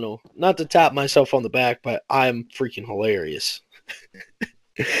phenomenal. Not to tap myself on the back, but I'm freaking hilarious.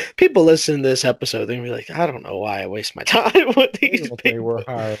 People listening to this episode, they're going to be like, I don't know why I waste my time with these people. We're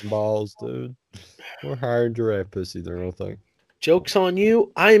hiring balls, dude. We're hiring giraffe pussy, they're no thing. Joke's on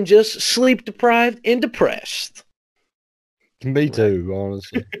you. I am just sleep deprived and depressed. Me too,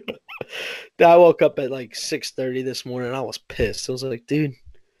 honestly. I woke up at like 6:30 this morning. I was pissed. I was like, dude,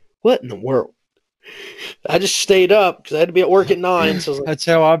 what in the world? I just stayed up because I had to be at work at 9. So I was like, that's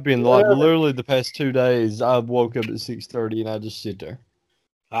how I've been. Like literally the past 2 days, I woke up at 6:30 and I just sit there.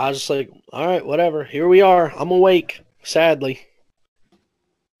 I was just like, all right, whatever. Here we are. I'm awake, sadly.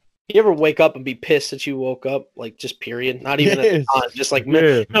 You ever wake up and be pissed that you woke up? Like, just period? Not even at the time. Just like,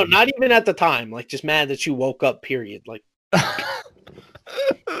 no, not even at the time. Like, just mad that you woke up, period. Like,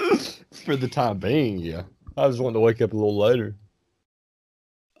 for the time being, yeah. I was wanting to wake up a little later.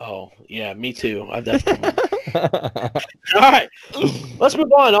 Oh, yeah, me too. I definitely. All right, let's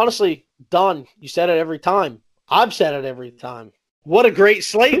move on. Honestly, Don, you said it every time. I've said it every time. What a great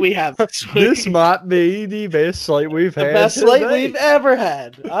slate we have this week. This might be the best slate we've had. The best slate we've ever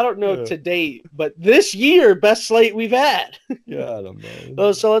had. I don't know to date, but this year, best slate we've had. Yeah, I don't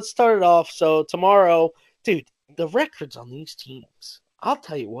know. So let's start it off. So tomorrow, dude, the records on these teams, I'll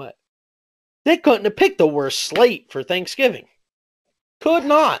tell you what. They couldn't have picked the worst slate for Thanksgiving. Could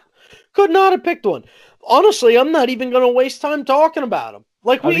not have picked one. Honestly, I'm not even going to waste time talking about them.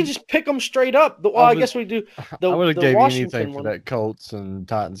 Like, we can just pick them straight up. Well, I guess we do. I would have gave you anything for that Colts and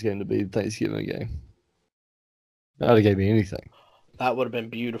Titans game to be the Thanksgiving game. I would have gave you anything. That would have been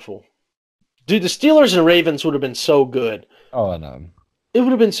beautiful. Dude, the Steelers and Ravens would have been so good. Oh, I know. It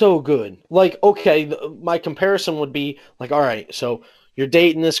would have been so good. Like, okay, my comparison would be like, all right, so you're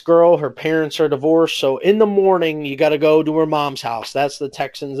dating this girl, her parents are divorced, so in the morning you got to go to her mom's house. That's the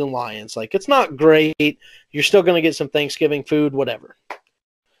Texans and Lions. Like, it's not great. You're still going to get some Thanksgiving food, whatever.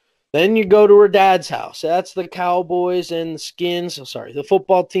 Then you go to her dad's house. That's the Cowboys and the Skins. Oh, sorry, the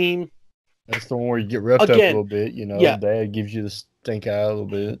football team. That's the one where you get roughed up a little bit, you know. Yeah. Dad gives you the stink eye a little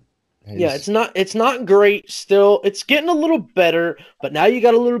bit. Yeah, it's not great still. It's getting a little better, but now you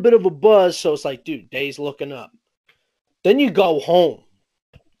got a little bit of a buzz, so it's like, dude, day's looking up. Then you go home.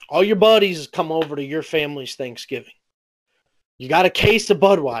 All your buddies come over to your family's Thanksgiving. You got a case of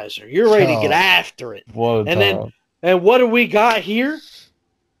Budweiser. You're ready to get after it. And what do we got here?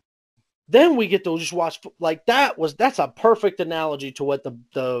 Then we get to just watch, like, that's a perfect analogy to what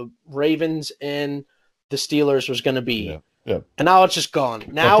the Ravens and the Steelers was going to be. Yeah. Yep. And now it's just gone.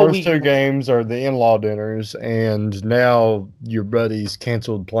 Now the first 2 games are the in-law dinners, and now your buddies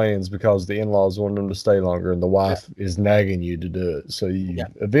canceled plans because the in-laws want them to stay longer, and the wife is nagging you to do it. So you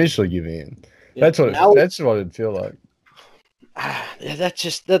eventually give in. Yeah. That's what it'd feel like.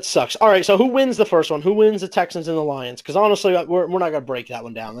 That sucks. All right, so who wins the first one? Who wins the Texans and the Lions? Because honestly, we're not going to break that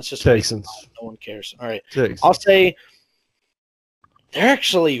one down. That's just Texans. No one cares. All right, Texans. I'll say they're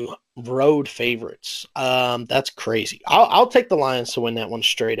actually road favorites. That's crazy. I'll take the Lions to win that one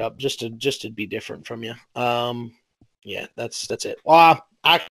straight up, just to be different from you. Yeah, that's it. Well,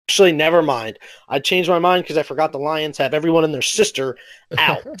 actually, never mind. I changed my mind because I forgot the Lions have everyone and their sister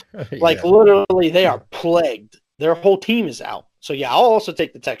out. Like, literally, they are plagued. Their whole team is out. So, yeah, I'll also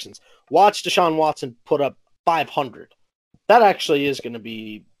take the Texans. Watch Deshaun Watson put up 500. That actually is going to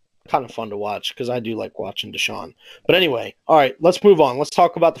be kind of fun to watch because I do like watching Deshaun. But anyway, all right, let's move on. Let's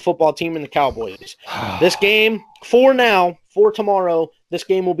talk about the football team and the Cowboys. This game, for tomorrow, this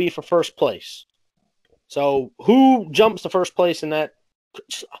game will be for first place. So who jumps to first place in that?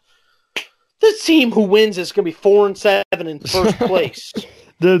 The team who wins is going to be 4-7 in first place.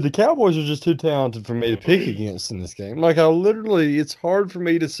 Dude, the Cowboys are just too talented for me to pick against in this game. Like, it's hard for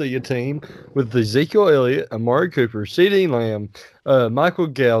me to see a team with Ezekiel Elliott, Amari Cooper, CeeDee Lamb, Michael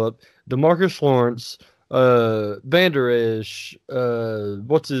Gallup, DeMarcus Lawrence, Vander Esch,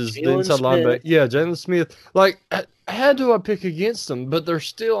 what's his the Jalen inside Smith. linebacker? Yeah, Jalen Smith. Like, how do I pick against them? But they're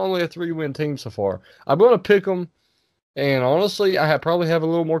still only a 3-win team so far. I'm going to pick them, and honestly, probably have a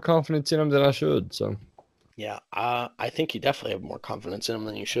little more confidence in them than I should. So, Yeah, I think you definitely have more confidence in them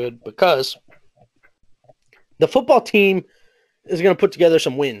than you should because the football team is going to put together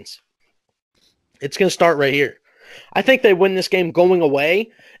some wins. It's going to start right here. I think they win this game going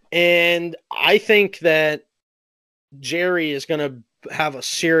away, and I think that Jerry is going to have a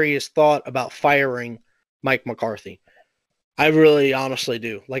serious thought about firing Mike McCarthy. I really honestly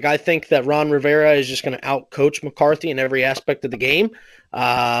do. Like, I think that Ron Rivera is just going to out-coach McCarthy in every aspect of the game,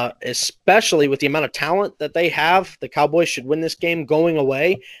 especially with the amount of talent that they have. The Cowboys should win this game going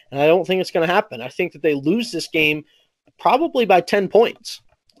away, and I don't think it's going to happen. I think that they lose this game probably by 10 points.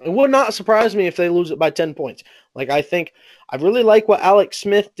 It would not surprise me if they lose it by 10 points. Like, I really like what Alex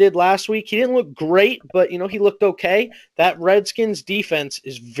Smith did last week. He didn't look great, but, he looked okay. That Redskins defense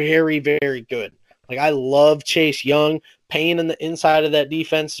is very, very good. Like, I love Chase Young. Payne in the inside of that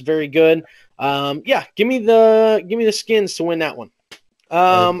defense is very good. Yeah, give me the Skins to win that one.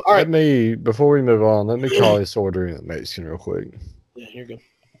 All right. Before we move on, let me call this order in the Mexican real quick. Yeah, you're good.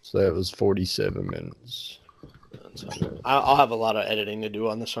 So that was 47 minutes. I'll have a lot of editing to do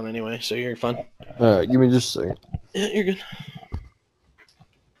on this one anyway, so you're fine. All right, give me just a second. Yeah, you're good.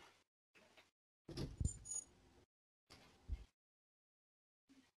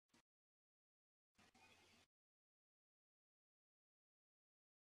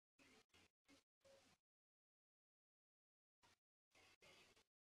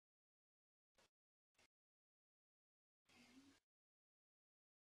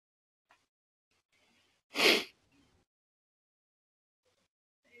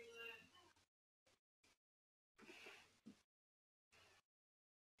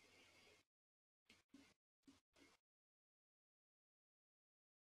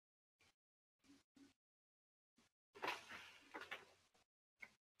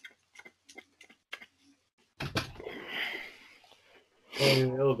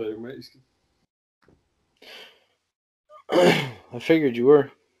 In the elevator, Mexican. I figured you were.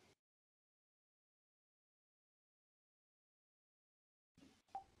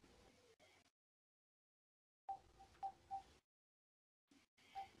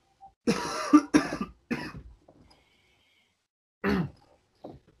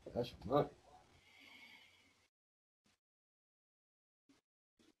 That's right.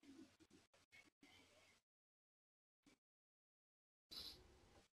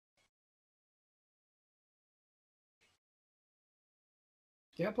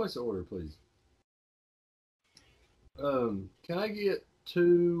 Can I place an order, please? Can I get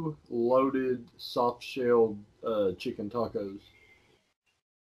 2 loaded soft-shelled chicken tacos?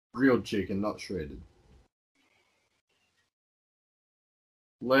 Grilled chicken, not shredded.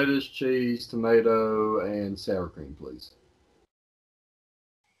 Lettuce, cheese, tomato, and sour cream, please.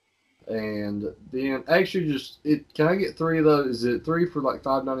 And then, actually, can I get 3 of those? Is it 3 for like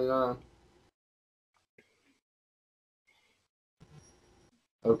 $5.99?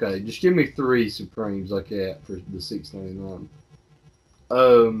 Okay, just give me 3 Supremes like that for the $6.99.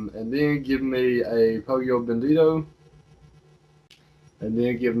 And then give me a Pollo Bendito. And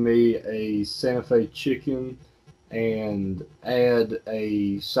then give me a Santa Fe chicken. And add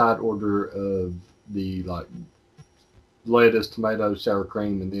a side order of the lettuce, tomato, sour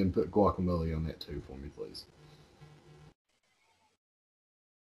cream, and then put guacamole on that too for me, please.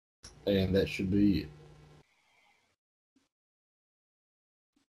 And that should be it.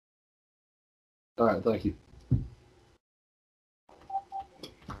 All right, thank you.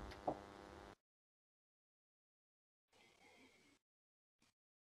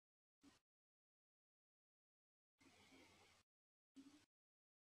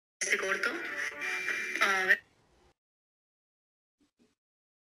 Corto. A ver.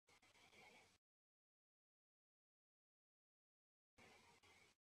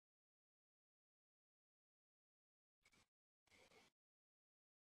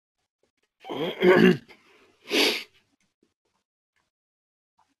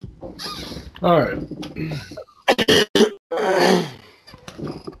 All right.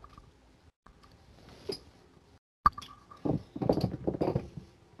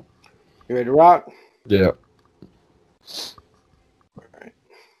 You ready to rock? Yeah. All right.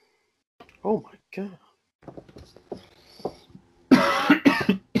 Oh my god.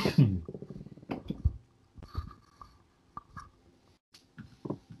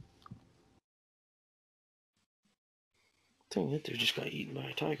 Dang, that dude just got eaten by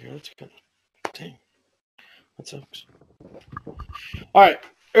a tiger. That's kind of dang. That sucks. All right,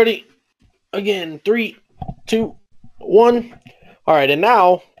 ready? Again, 3, 2, 1. All right, and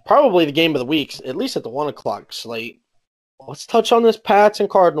now probably the game of the week, at least at the 1 o'clock slate. Let's touch on this Pats and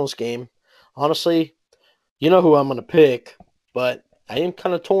Cardinals game. Honestly, you know who I'm going to pick, but I am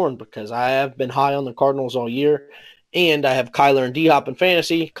kind of torn because I have been high on the Cardinals all year, and I have Kyler and D-Hop in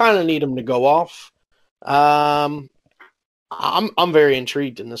fantasy. Kind of need them to go off. I'm very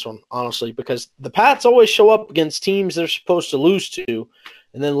intrigued in this one, honestly, because the Pats always show up against teams they're supposed to lose to,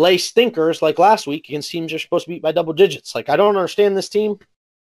 and then lay stinkers like last week against teams they're supposed to beat by double digits. Like, I don't understand this team.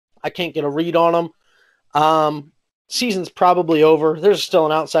 I can't get a read on them. Season's probably over. There's still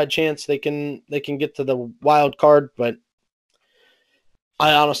an outside chance they can get to the wild card, but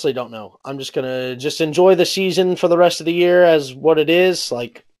I honestly don't know. I'm just gonna enjoy the season for the rest of the year as what it is.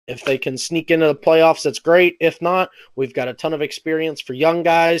 Like, if they can sneak into the playoffs, that's great. If not, we've got a ton of experience for young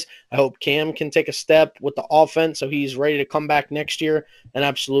guys. I hope Cam can take a step with the offense so he's ready to come back next year and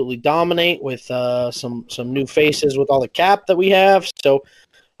absolutely dominate with some new faces with all the cap that we have. So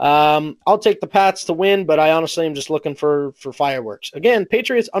I'll take the Pats to win, but I honestly am just looking for fireworks. Again,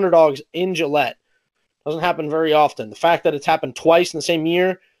 Patriots underdogs in Gillette. Doesn't happen very often. The fact that it's happened twice in the same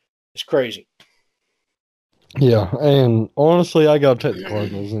year is crazy. Yeah, and honestly, I got to take the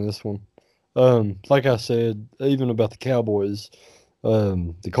Cardinals in this one. Like I said, even about the Cowboys,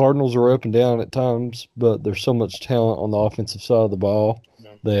 the Cardinals are up and down at times, but there's so much talent on the offensive side of the ball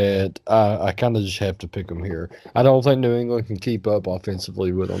that I kind of just have to pick them here. I don't think New England can keep up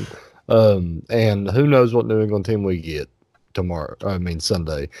offensively with them. And who knows what New England team we get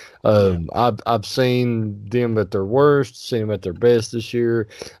Sunday. I've seen them at their worst, seen them at their best this year,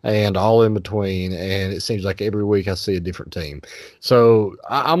 and all in between. And it seems like every week I see a different team. So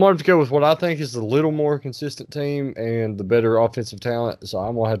I'm going to go with what I think is the little more consistent team and the better offensive talent. So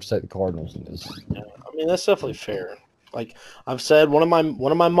I'm going to have to take the Cardinals in this. Yeah, I mean, that's definitely fair. Like I've said, one of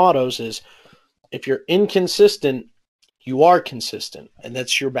my mottos is, if you're inconsistent, you are consistent, and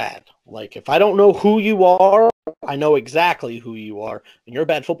that's your bad. Like, if I don't know who you are, I know exactly who you are, and you're a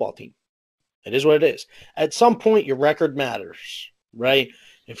bad football team. It is what it is. At some point, your record matters, right?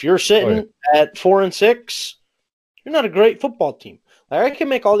 If you're sitting at 4-6, you're not a great football team. Like, I can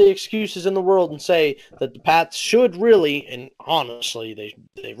make all the excuses in the world and say that the Pats should really, and honestly,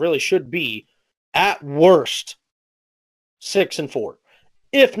 they really should be, at worst, 6-4.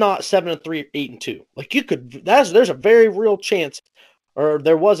 If not 7-3, 8-2. Like, you could, there's a very real chance, or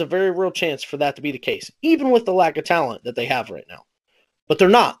there was a very real chance for that to be the case, even with the lack of talent that they have right now. But they're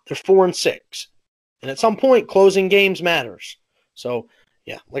not. They're 4-6. And at some point, closing games matters. So,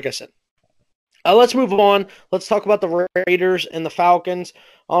 yeah, like I said. Let's move on. Let's talk about the Raiders and the Falcons.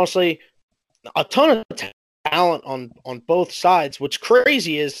 Honestly, a ton of talent on both sides. What's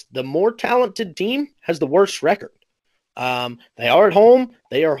crazy is the more talented team has the worst record. They are at home.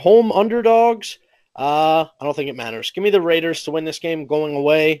 They are home underdogs. I don't think it matters. Give me the Raiders to win this game going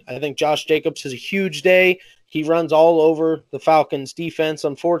away. I think Josh Jacobs has a huge day. He runs all over the Falcons defense,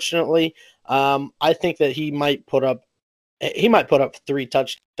 unfortunately. I think that he might put up 3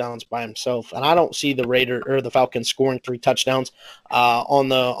 touchdowns by himself, and I don't see the Falcons scoring 3 touchdowns on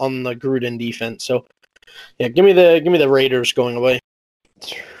the Gruden defense. So, yeah, give me the Raiders going away.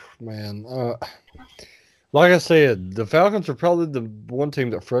 Man, like I said, the Falcons are probably the one team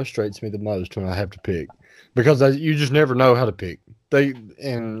that frustrates me the most when I have to pick, because you just never know how to pick.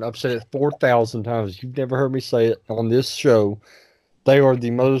 And I've said it 4,000 times. You've never heard me say it on this show. They are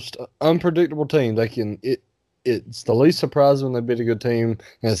the most unpredictable team. It's the least surprising when they beat a good team,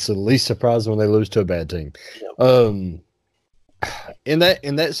 and it's the least surprising when they lose to a bad team. Yep. In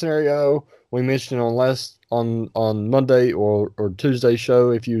that scenario, we mentioned on Monday or Tuesday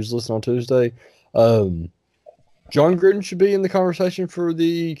show, if you was listening on Tuesday, John Gruden should be in the conversation for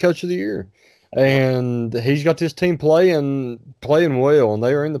the Coach of the Year, and he's got this team playing well, and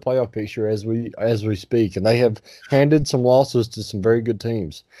they are in the playoff picture as we speak, and they have handed some losses to some very good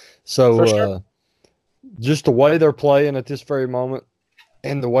teams. So. Sure. Just the way they're playing at this very moment,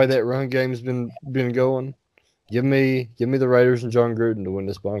 and the way that run game has been going, give me the Raiders and John Gruden to win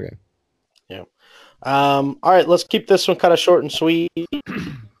this ball game. Yeah. All right, let's keep this one kind of short and sweet.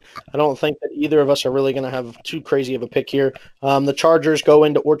 I don't think that either of us are really going to have too crazy of a pick here. The Chargers go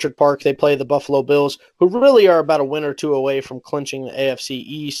into Orchard Park. They play the Buffalo Bills, who really are about a win or two away from clinching the AFC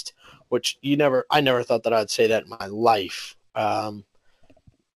East, which I never thought that I'd say that in my life.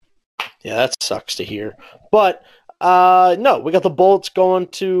 Yeah, that sucks to hear. But, no, we got the Bolts going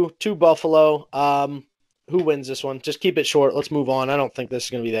to Buffalo. Who wins this one? Just keep it short. Let's move on. I don't think this is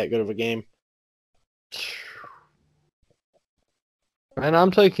going to be that good of a game. And I'm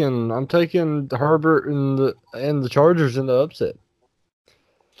taking Herbert and the Chargers in the upset.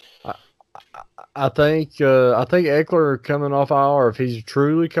 I think Eckler coming off IR, if he's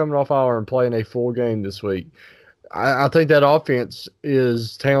truly coming off IR and playing a full game this week, I think that offense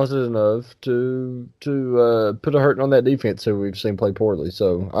is talented enough to put a hurting on that defense who we've seen play poorly.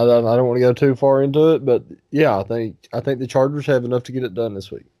 So I don't want to go too far into it, but yeah, I think the Chargers have enough to get it done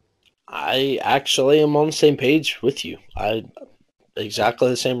this week. I actually am on the same page with you. Exactly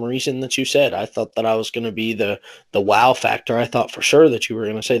the same reason that you said. I thought that I was going to be the wow factor. I thought for sure that you were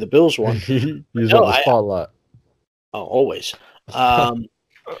going to say the Bills won. He's on the spotlight. Always. I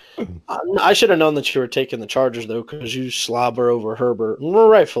should have known that you were taking the Chargers, though, because you slobber over Herbert,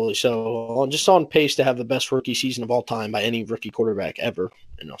 rightfully so. Just on pace to have the best rookie season of all time by any rookie quarterback ever.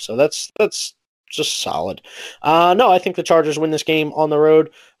 So that's just solid. No, I think the Chargers win this game on the road,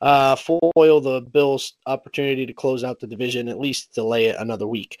 foil the Bills' opportunity to close out the division, at least delay it another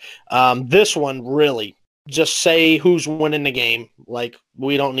week. This one, really, just say who's winning the game. Like,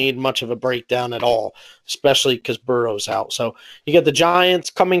 we don't need much of a breakdown at all, especially because Burrow's out. So you get the Giants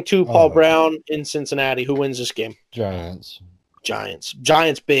coming to Paul Brown in Cincinnati. Who wins this game? Giants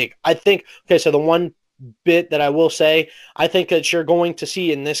big. I think, okay, so the one bit that I will say, I think that you're going to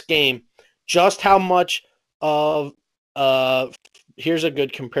see in this game just how much of here's a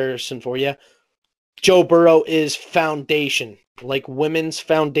good comparison for you. Joe Burrow is foundation, like women's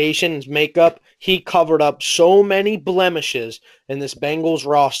foundations makeup. He covered up so many blemishes in this Bengals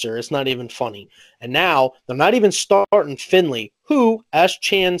roster. It's not even funny. And now they're not even starting Finley, who, as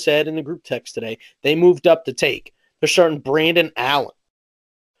Chan said in the group text today, they moved up to take. They're starting Brandon Allen.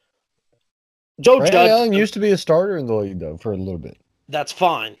 Brandon Allen used to be a starter in the league, though, for a little bit. That's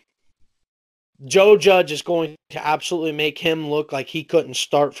fine. Joe Judge is going to absolutely make him look like he couldn't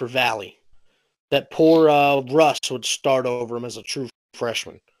start for Valley. That poor Russ would start over him as a true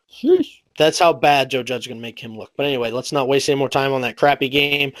freshman. Sheesh. That's how bad Joe Judge is going to make him look. But anyway, let's not waste any more time on that crappy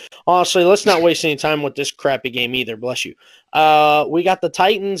game. Honestly, let's not waste any time with this crappy game either. Bless you. We got the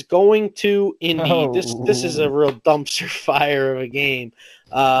Titans going to Indy. Oh. This is a real dumpster fire of a game.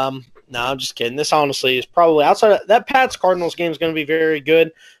 No, I'm just kidding. This honestly is probably outside of that Pats Cardinals game is going to be very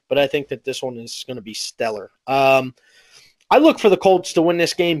good, but I think that this one is going to be stellar. I look for the Colts to win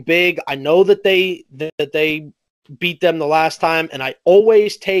this game big. I know that they beat them the last time, and I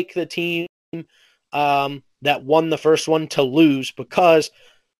always take the team that won the first one to lose because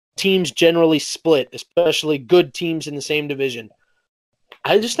teams generally split, especially good teams in the same division.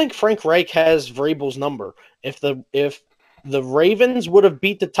 I just think Frank Reich has Vrabel's number. If the Ravens would have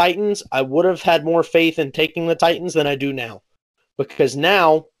beat the Titans, I would have had more faith in taking the Titans than I do now. Because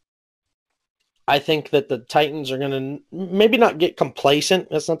now I think that the Titans are going to maybe not get complacent.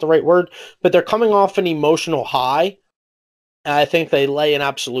 That's not the right word. But they're coming off an emotional high. And I think they lay an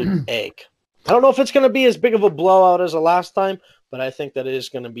absolute egg. I don't know if it's going to be as big of a blowout as the last time, but I think that it is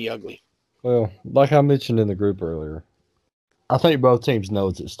going to be ugly. Well, like I mentioned in the group earlier, I think both teams know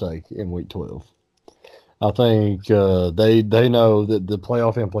it's at stake in Week 12. I think they know that the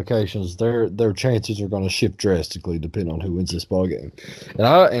playoff implications, their chances are going to shift drastically depending on who wins this ball game. And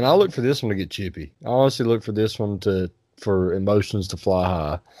I look for this one to get chippy. I honestly look for this one for emotions to fly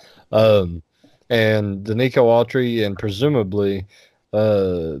high. And the Nico Autry and presumably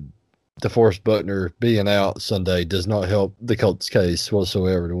DeForest Buckner being out Sunday does not help the Colts' case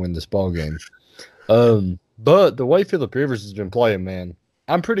whatsoever to win this ball game. But the way Phillip Rivers has been playing, man,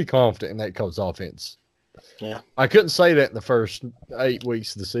 I'm pretty confident in that Colts offense. Yeah, I couldn't say that in the first 8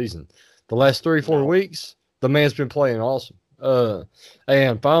 weeks of the season. The last 3-4 weeks, the man's been playing awesome.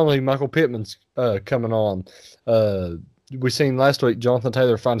 And finally, Michael Pittman's coming on. We seen last week Jonathan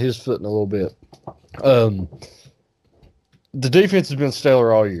Taylor find his foot in a little bit. The defense has been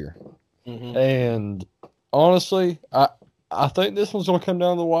stellar all year. Mm-hmm. And honestly, I think this one's going to come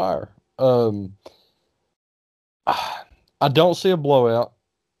down the wire. I don't see a blowout.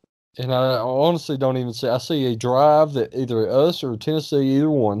 And I honestly don't even see – I see a drive that either us or Tennessee, either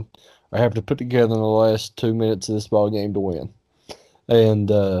one, are having to put together in the last 2 minutes of this ball game to win. And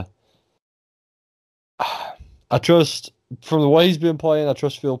I trust – from the way he's been playing, I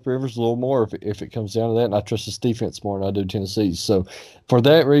trust Phillip Rivers a little more if it comes down to that, and I trust his defense more than I do Tennessee's. So for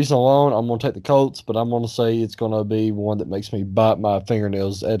that reason alone, I'm going to take the Colts, but I'm going to say it's going to be one that makes me bite my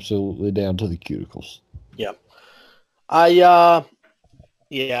fingernails absolutely down to the cuticles. Yeah.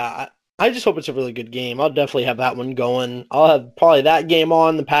 I just hope it's a really good game. I'll definitely have that one going. I'll have probably that game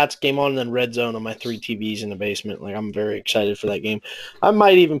on, the Pats game on, and then Red Zone on my 3 TVs in the basement. Like, I'm very excited for that game. I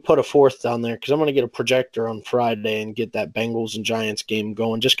might even put a fourth down there because I'm going to get a projector on Friday and get that Bengals and Giants game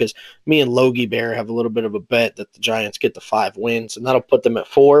going just because me and Logie Bear have a little bit of a bet that the Giants get the 5 wins, and that'll put them at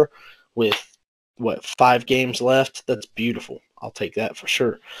 4 with, 5 games left? That's beautiful. I'll take that for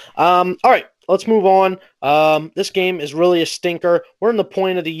sure. All right, let's move on. This game is really a stinker. We're in the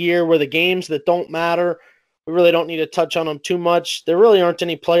point of the year where the games that don't matter, we really don't need to touch on them too much. There really aren't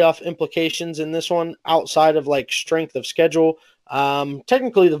any playoff implications in this one outside of like strength of schedule.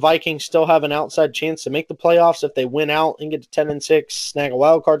 Technically, the Vikings still have an outside chance to make the playoffs if they win out and get to 10-6, snag a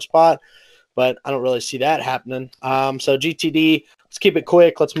wild card spot. But I don't really see that happening. So GTD, let's keep it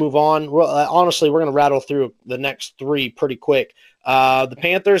quick. Let's move on. Honestly, we're going to rattle through the next three pretty quick. The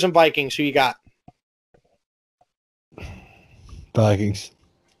Panthers and Vikings, who you got? Vikings.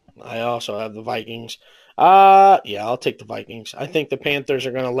 I also have the Vikings. Yeah, I'll take the Vikings. I think the Panthers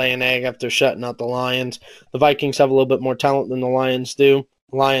are going to lay an egg after shutting out the Lions. The Vikings have a little bit more talent than the Lions do.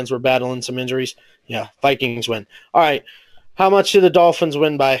 The Lions were battling some injuries. Yeah, Vikings win. All right, how much did the Dolphins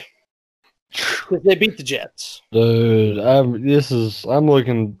win by? They beat the Jets. Dude, I'm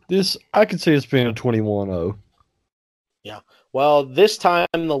looking this. I could see it's being a 21-0. Yeah. Well, this time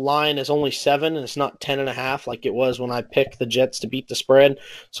the line is only 7 and it's not 10.5 like it was when I picked the Jets to beat the spread.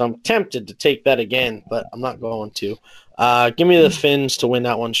 So I'm tempted to take that again, but I'm not going to. Give me the Finns to win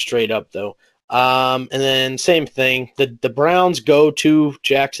that one straight up, though. And then same thing. The Browns go to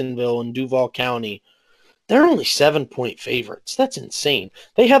Jacksonville in Duval County. They're only 7-point favorites. That's insane.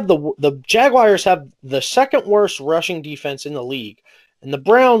 They have the Jaguars have the second worst rushing defense in the league, and the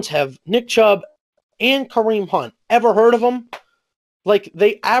Browns have Nick Chubb and Kareem Hunt. Ever heard of them? Like,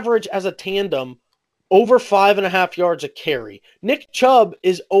 they average as a tandem over 5.5 yards a carry. Nick Chubb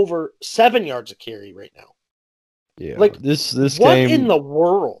is over 7 yards a carry right now. Yeah, like this what game in the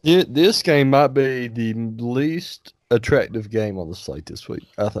world? This game might be the least attractive game on the slate this week,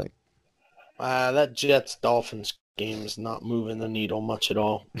 I think. That Jets-Dolphins game is not moving the needle much at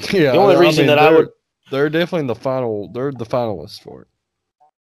all. Yeah, the only reason that I would... They're definitely the finalists for it.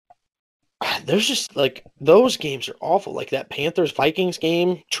 There's just, like, those games are awful. Like, that Panthers-Vikings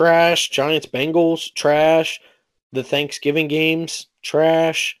game, trash. Giants-Bengals, trash. The Thanksgiving games,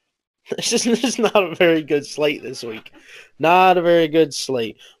 trash. It's just not a very good slate this week. Not a very good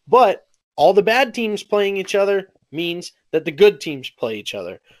slate. But all the bad teams playing each other means that the good teams play each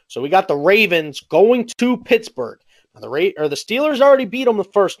other. So we got the Ravens going to Pittsburgh. Now the Steelers already beat them the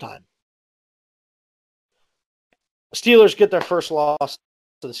first time. Steelers get their first loss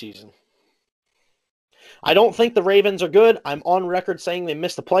of the season. I don't think the Ravens are good. I'm on record saying they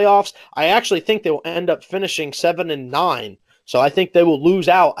missed the playoffs. I actually think they will end up finishing 7-9. So I think they will lose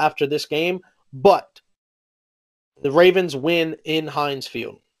out after this game. But the Ravens win in Heinz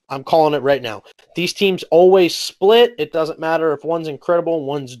Field. I'm calling it right now. These teams always split. It doesn't matter if one's incredible and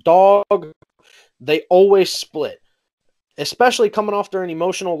one's dog. They always split. Especially coming off an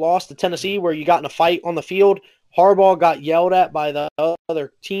emotional loss to Tennessee where you got in a fight on the field. Harbaugh got yelled at by the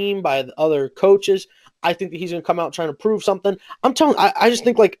other team, by the other coaches. I think that he's going to come out trying to prove something. I'm telling you, I just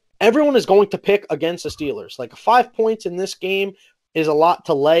think like everyone is going to pick against the Steelers. Like 5 points in this game is a lot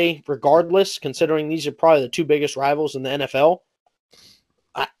to lay regardless, considering these are probably the two biggest rivals in the NFL.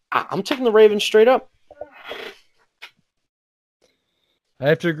 I'm taking the Ravens straight up. I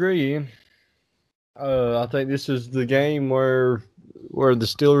have to agree. I think this is the game where the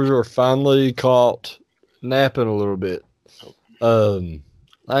Steelers are finally caught napping a little bit.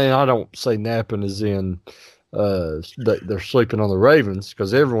 I don't say napping as in they're sleeping on the Ravens,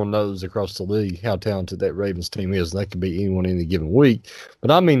 because everyone knows across the league how talented that Ravens team is. They can beat anyone any given week.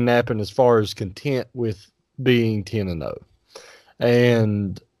 But I mean napping as far as content with being 10-0.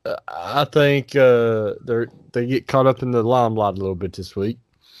 And I think they get caught up in the limelight a little bit this week.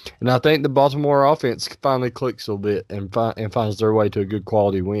 And I think the Baltimore offense finally clicks a little bit and finds their way to a good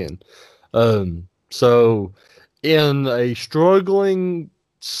quality win. So in a struggling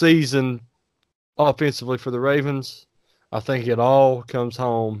season offensively for the Ravens, I think it all comes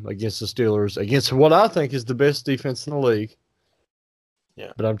home against the Steelers, against what I think is the best defense in the league.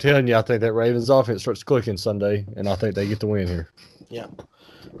 Yeah. But I'm telling you, I think that Ravens offense starts clicking Sunday, and I think they get the win here. Yeah.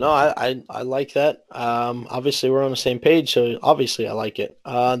 No, I like that. Obviously, we're on the same page, so obviously I like it.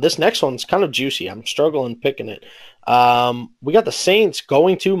 This next one's kind of juicy. I'm struggling picking it. We got the Saints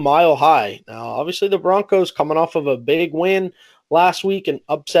going to Mile High. Now, obviously, the Broncos coming off of a big win last week, an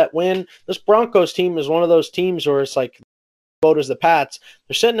upset win. This Broncos team is one of those teams where it's like boat as the Pats.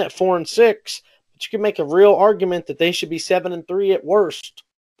 They're sitting at 4-6, but you can make a real argument that they should be 7-3 at worst.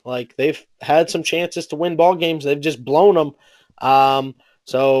 Like, they've had some chances to win ball games. They've just blown them.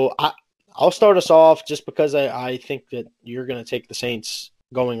 So I'll start us off just because I think that you're going to take the Saints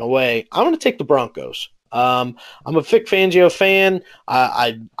going away. I'm going to take the Broncos. I'm a Vic Fangio fan.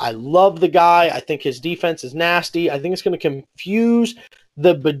 I love the guy. I think his defense is nasty. I think it's going to confuse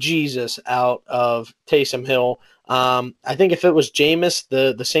the bejesus out of Taysom Hill. I think if it was Jameis,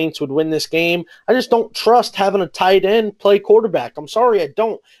 the Saints would win this game. I just don't trust having a tight end play quarterback. I'm sorry, I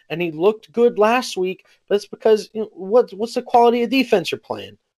don't. And he looked good last week, but it's because what's the quality of defense you're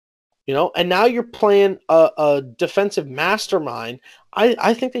playing? And now you're playing a defensive mastermind.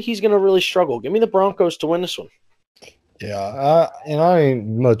 I think that he's going to really struggle. Give me the Broncos to win this one. Yeah, I ain't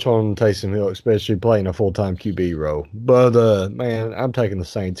much on Taysom Hill, especially playing a full-time QB role. But, man, I'm taking the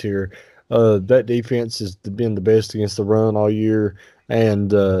Saints here. That defense has been the best against the run all year.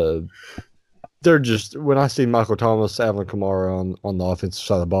 And they're just – when I see Michael Thomas, Alvin Kamara on the offensive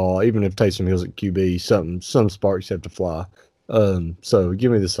side of the ball, even if Taysom Hill's at QB, some sparks have to fly. So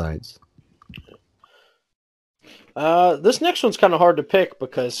give me the Saints. This next one's kind of hard to pick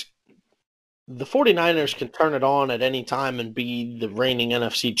because the 49ers can turn it on at any time and be the reigning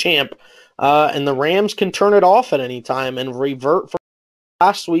NFC champ, and the Rams can turn it off at any time and revert from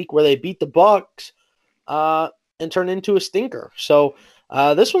last week where they beat the Bucs and turn into a stinker. So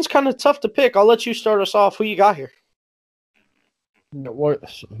this one's kind of tough to pick. I'll let you start us off. Who you got here?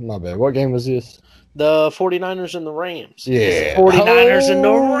 My bad. What game was this? The 49ers and the Rams. Yeah. 49ers and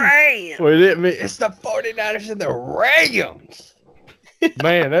the Rams. It's the 49ers and the Rams.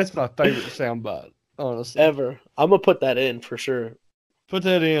 Man, that's my favorite soundbite, honestly. Ever. I'm going to put that in for sure. Put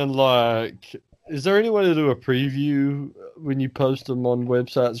that in, is there any way to do a preview when you post them on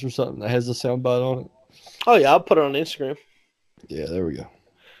websites or something that has a soundbite on it? Oh, yeah, I'll put it on Instagram. Yeah, there we go.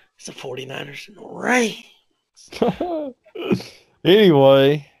 It's the 49ers and the Rams.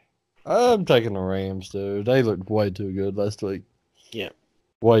 Anyway, I'm taking the Rams, dude. They looked way too good last week. Yeah.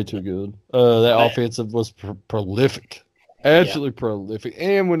 Way too good. That offensive was prolific. Absolutely prolific.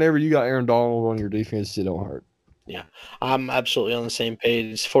 And whenever you got Aaron Donald on your defense, it don't hurt. Yeah, I'm absolutely on the same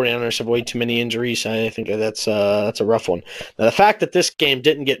page. 49ers have way too many injuries. I think that's a rough one. Now, the fact that this game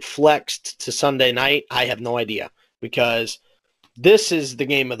didn't get flexed to Sunday night, I have no idea because this is the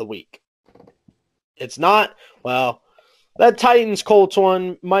game of the week. It's not, well, that Titans-Colts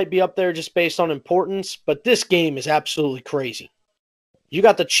one might be up there just based on importance, but this game is absolutely crazy. You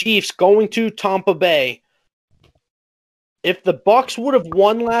got the Chiefs going to Tampa Bay. If the Bucs would have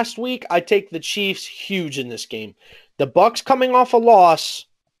won last week, I take the Chiefs huge in this game. The Bucs coming off a loss,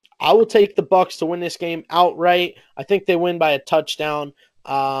 I will take the Bucs to win this game outright. I think they win by a touchdown.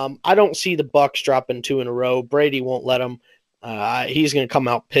 I don't see the Bucs dropping 2 in a row. Brady won't let them. He's going to come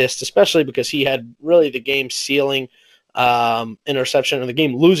out pissed, especially because he had really the game-sealing interception, or the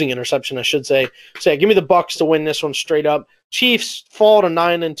game-losing interception, I should say. So, yeah, give me the Bucs to win this one straight up. Chiefs fall to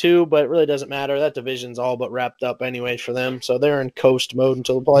 9-2, but it really doesn't matter. That division's all but wrapped up anyway for them, so they're in coast mode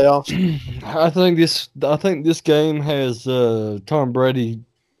until the playoffs. I think this game has Tom Brady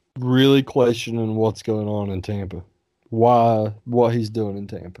really questioning what's going on in Tampa. What he's doing in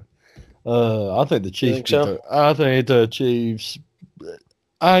Tampa. I think the Chiefs. Think so? I think the Chiefs.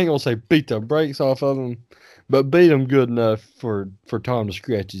 I ain't gonna say beat the brakes off of them, but beat them good enough for Tom to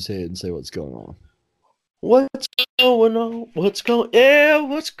scratch his head and see what's going on. What's going on? What's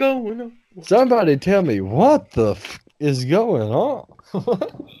going on? Somebody tell me what the is going on.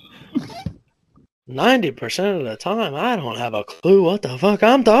 90% of the time, I don't have a clue what the fuck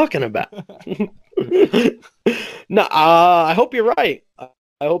I'm talking about. No, I hope you're right.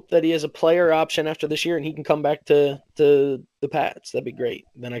 I hope that he has a player option after this year and he can come back to the Pats. That'd be great.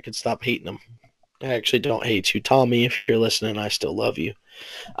 Then I could stop hating him. I actually don't hate you. Tommy, if you're listening, I still love you.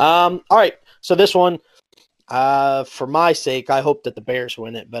 All right, so this one, for my sake, I hope that the Bears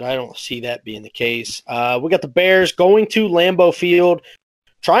win it, but I don't see that being the case. We got the Bears going to Lambeau Field,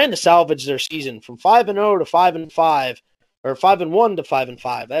 trying to salvage their season from 5-0 to 5-5, or 5-1 to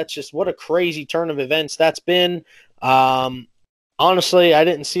 5-5. That's just what a crazy turn of events that's been. Honestly, I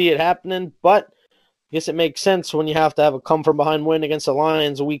didn't see it happening, but I guess it makes sense when you have to have a come-from-behind win against the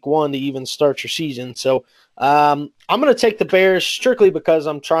Lions week 1 to even start your season. So I'm going to take the Bears strictly because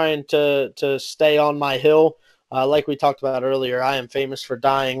I'm trying to stay on my hill. Like we talked about earlier, I am famous for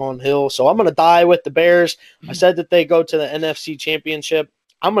dying on hill, so I'm going to die with the Bears. I said that they go to the NFC Championship.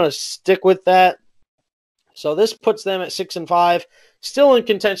 I'm going to stick with that. So this puts them at 6-5, still in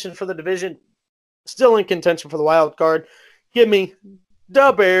contention for the division, still in contention for the wild card. Give me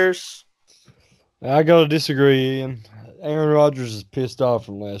the Bears. I got to disagree, Ian. Aaron Rodgers is pissed off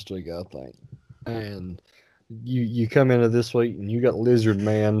from last week, I think. And you come into this week and you got Lizard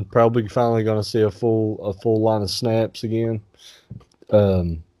Man probably finally going to see a full line of snaps again.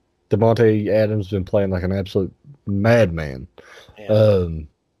 Devontae Adams been playing like an absolute madman. Yeah.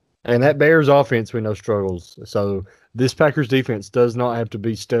 And that Bears offense we know struggles. So this Packers defense does not have to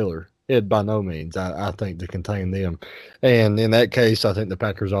be stellar. it by no means. I think to contain them, and in that case, I think the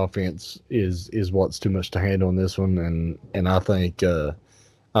Packers' offense is what's too much to handle in this one, and I think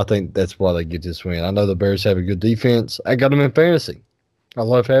that's why they get this win. I know the Bears have a good defense. I got them in fantasy. I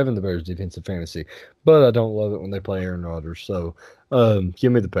love having the Bears defense in fantasy, but I don't love it when they play Aaron Rodgers. So,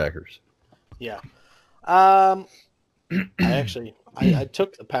 give me the Packers. Yeah. I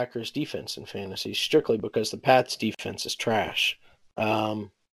took the Packers defense in fantasy strictly because the Pats defense is trash,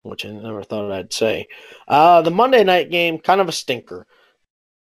 which I never thought I'd say. The Monday night game, kind of a stinker.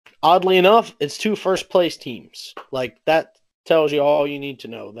 Oddly enough, it's 2 first-place teams. Like, that tells you all you need to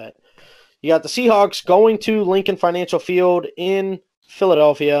know. That you got the Seahawks going to Lincoln Financial Field in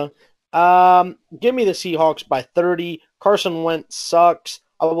Philadelphia. Give me the Seahawks by 30. Carson Wentz sucks.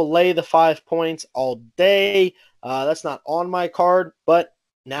 I will lay the 5 points all day. That's not on my card, but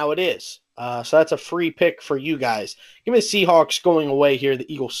now it is. So that's a free pick for you guys. Give me the Seahawks going away here.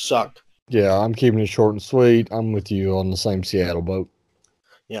 The Eagles suck. Yeah, I'm keeping it short and sweet. I'm with you on the same Seattle boat.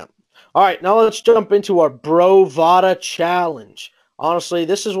 Yeah. All right, now let's jump into our Brovada Challenge. Honestly,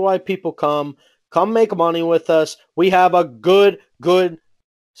 this is why people come. Come make money with us. We have a good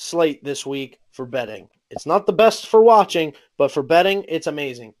slate this week for betting. It's not the best for watching, but for betting, it's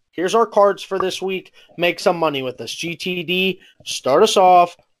amazing. Here's our cards for this week. Make some money with us. GTD, start us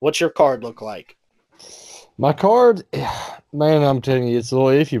off. What's your card look like? My card, man, I'm telling you, it's a little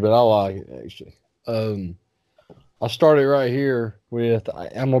iffy, but I like it, actually. I started right here with,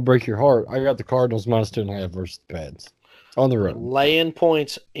 I'm going to break your heart. I got the Cardinals -2.5 versus the Pats on the road. Laying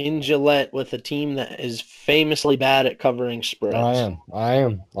points in Gillette with a team that is famously bad at covering spreads. I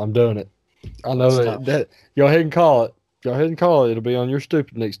am. I'm doing it. I know that. Go ahead and call it. Go ahead and call it. It'll be on your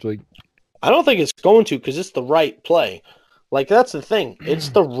stupid next week. I don't think it's going to because it's the right play. Like, that's the thing. It's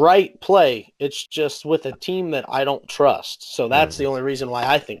the right play. It's just with a team that I don't trust. So that's the only reason why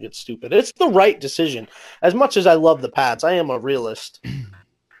I think it's stupid. It's the right decision. As much as I love the Pats, I am a realist.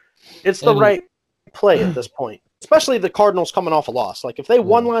 It's the right play at this point. Especially the Cardinals coming off a loss. Like, if they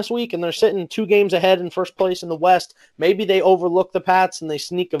won last week and they're sitting 2 games ahead in first place in the West, maybe they overlook the Pats and they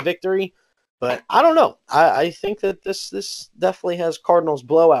sneak a victory. But I don't know. I think that this definitely has Cardinals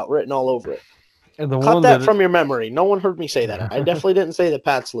blowout written all over it. And the Cut one that from your memory. No one heard me say that. I definitely didn't say the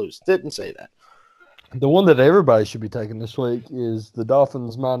Pats lose. Didn't say that. The one that everybody should be taking this week is the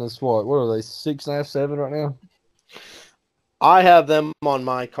Dolphins minus what? What are they, 6.5, 7 right now? I have them on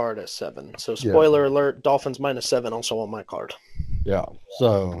my card at 7. So spoiler alert, Dolphins -7 also on my card. Yeah.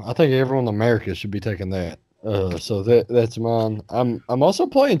 So I think everyone in America should be taking that. So that's mine. I'm also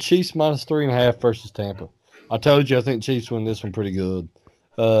playing Chiefs -3.5 versus Tampa. I told you I think Chiefs win this one pretty good.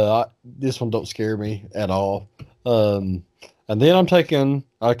 This one don't scare me at all. And then I'm taking,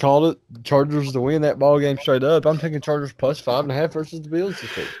 I called it Chargers to win that ball game straight up. I'm taking Chargers +5.5 versus the Bills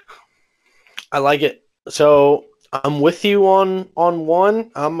this week. I like it. So I'm with you on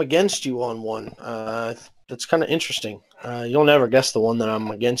one. I'm against you on one. That's kind of interesting. You'll never guess the one that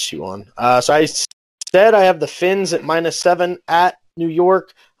I'm against you on. So I said I have the Fins at -7 at New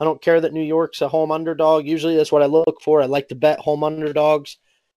York. I don't care that New York's a home underdog. Usually that's what I look for. I like to bet home underdogs.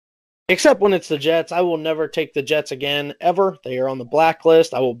 Except when it's the Jets. I will never take the Jets again, ever. They are on the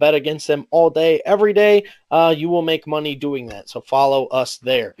blacklist. I will bet against them all day, every day. You will make money doing that, so follow us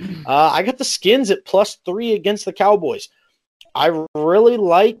there. I got the Skins at +3 against the Cowboys. I really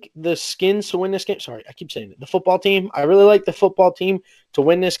like the Skins to win this game. Sorry, I keep saying it. The football team. I really like the football team to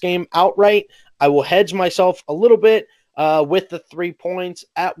win this game outright. I will hedge myself a little bit with the 3 points.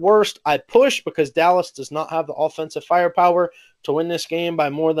 At worst, I push because Dallas does not have the offensive firepower to win this game by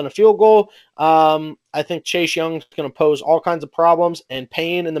more than a field goal. I think Chase Young's going to pose all kinds of problems, and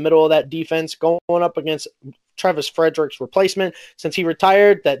Payne in the middle of that defense going up against Travis Frederick's replacement. Since he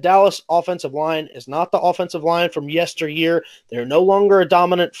retired, that Dallas offensive line is not the offensive line from yesteryear. They're no longer a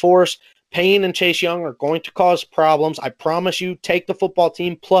dominant force. Payne and Chase Young are going to cause problems. I promise you, take the football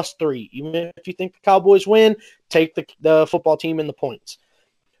team +3. Even if you think the Cowboys win, take the football team in the points.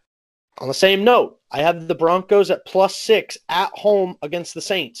 On the same note, I have the Broncos at +6 at home against the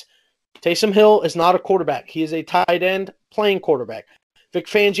Saints. Taysom Hill is not a quarterback. He is a tight end playing quarterback. Vic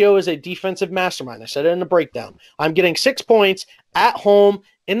Fangio is a defensive mastermind. I said it in the breakdown. I'm getting 6 points at home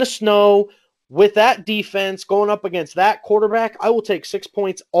in the snow with that defense going up against that quarterback. I will take 6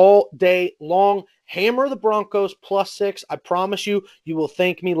 points all day long. Hammer the Broncos +6. I promise you, you will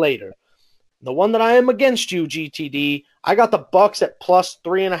thank me later. The one that I am against you, GTD, I got the Bucks at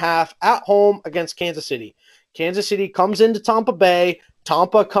 +3.5 at home against Kansas City. Kansas City comes into Tampa Bay.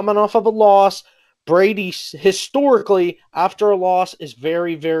 Tampa coming off of a loss. Brady, historically, after a loss, is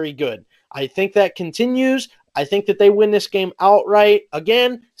very, very good. I think that continues. I think that they win this game outright.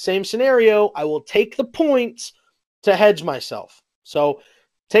 Again, same scenario. I will take the points to hedge myself. So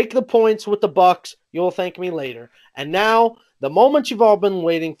take the points with the Bucks. You'll thank me later. And now, the moment you've all been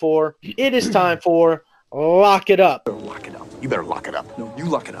waiting for, it is time for Lock It Up. Lock it up. You better lock it up. No, you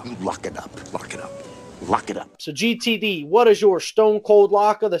lock it up. You lock it up. Lock it up. Lock it up. So GTD, what is your stone cold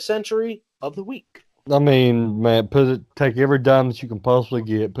lock of the century of the week? I mean, man, take every dime that you can possibly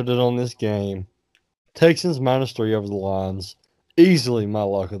get, put it on this game. Texans -3 over the Lions. Easily my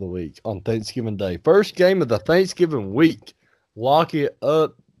lock of the week on Thanksgiving Day. First game of the Thanksgiving week. Lock it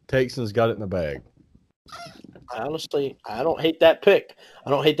up. Texans got it in the bag. Honestly, I don't hate that pick. I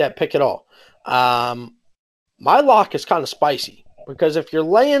don't hate that pick at all. My lock is kind of spicy because if you're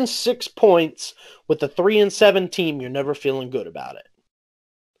laying 6 points with a 3-7 team, you're never feeling good about it.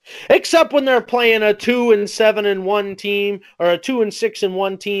 Except when they're playing a 2-7-1 team or a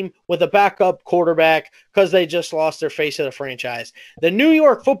 2-6-1 team with a backup quarterback because they just lost their face of the franchise. The New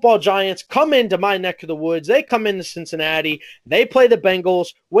York Football Giants come into my neck of the woods. They come into Cincinnati. They play the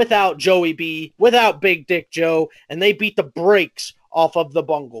Bengals without Joey B, without Big Dick Joe, and they beat the brakes off of the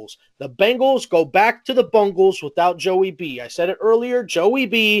Bungles. The Bengals go back to the Bungles without Joey B. I said it earlier, Joey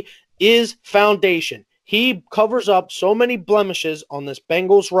B is foundation. He covers up so many blemishes on this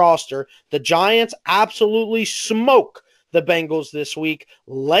Bengals roster. The Giants absolutely smoke the Bengals this week.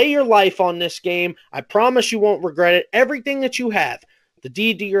 Lay your life on this game. I promise you won't regret it. Everything that you have, the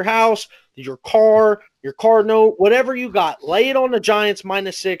deed to your house, your car note, whatever you got, lay it on the Giants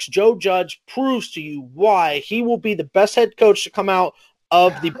 -6. Joe Judge proves to you why he will be the best head coach to come out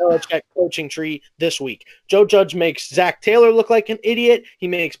of the Belichick coaching tree this week. Joe Judge makes Zach Taylor look like an idiot. He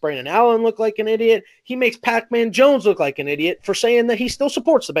makes Brandon Allen look like an idiot. He makes Pac-Man Jones look like an idiot for saying that he still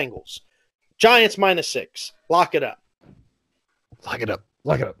supports the Bengals. Giants -6. Lock it up. Lock it up.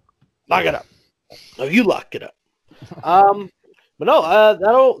 Lock it up. Lock it up. No, you lock it up. But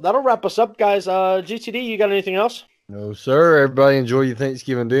no, that'll wrap us up, guys. GTD, you got anything else? No, sir. Everybody enjoy your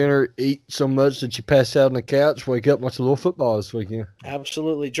Thanksgiving dinner. Eat so much that you pass out on the couch. Wake up, watch a little football this weekend.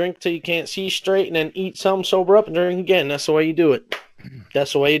 Absolutely. Drink till you can't see straight and then eat some, sober up, and drink again. That's the way you do it.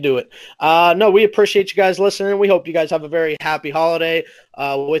 That's the way you do it. No, we appreciate you guys listening. We hope you guys have a very happy holiday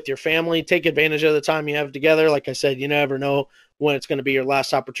with your family. Take advantage of the time you have together. Like I said, you never know when it's going to be your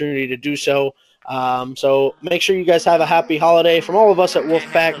last opportunity to do so. So make sure you guys have a happy holiday. From all of us at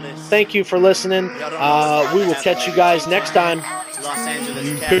Wolfpack, thank you for listening. We will catch you guys next time. Los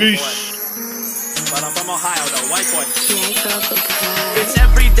Angeles. Peace. But I'm from Ohio, though. White boy. It's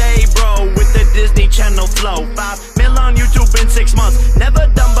every day, bro, with the Disney Channel flow. 5 mil on YouTube in 6 months. Never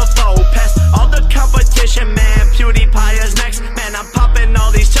done before. Past all the competition, man. PewDiePie is next. Man, I'm popping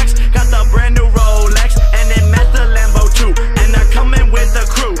all these checks. Got the brand new Rolex. And then met the Lambo, too. And they're coming with the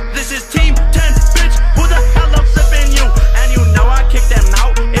crew. This is Team 10, bitch. Who the hell I'm flipping you? And you know I kick them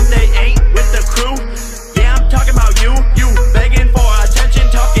out if they ain't with the crew. Yeah, I'm talking about you. You begging for attention,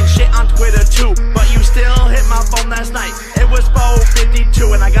 talking shit on Twitter, too. But you still hit my phone last night. It was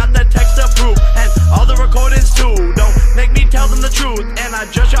 4:52 and I got the text approved and all the recordings too. Don't make me tell them the truth. And I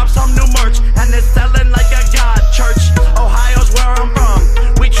just dropped some new merch and it's selling like a god church. Ohio's where I'm from.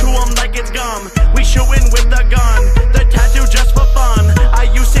 We chew them like it's gum. We shooting with the gun. The tattoo just for fun. I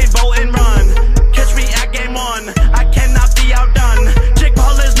use Usain Bolt and run. Catch me at game 1. I cannot be outdone. Jake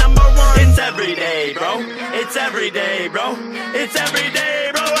Paul is number 1. It's every day, bro. It's every day, bro. It's every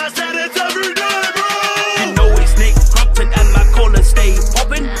day, bro. I said it's every day, bro. You know it's Nick Crompton and my corner stay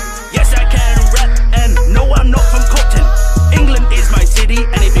poppin'. Yes, I can rap and no, I'm not from Compton. England is my city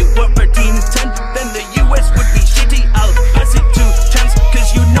and if it weren't for Team 10, then the US would be shitty. I'll pass it to Chance, cause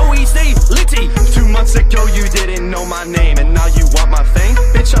you know he stay litty. 2 months ago you didn't know my name and now you want my fame.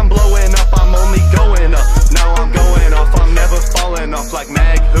 Bitch, I'm blowing up, I'm only going up. Now I'm going off, I'm never falling off like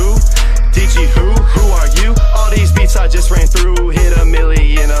Mag who? DG who are you? All these beats I just ran through, hit a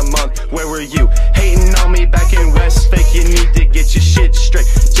million a month. Where were you? Hating on me back in West Fake, you need to get your shit straight.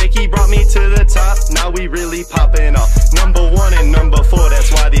 Jakey brought me to the top, now we really popping off. Number 1 and number 4,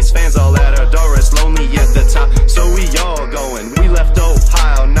 that's why these fans all at our door. It's lonely at the top, so we all going. We left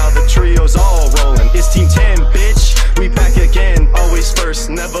Ohio, now the trio's all rolling. It's Team 10, bitch, we back again. Always first,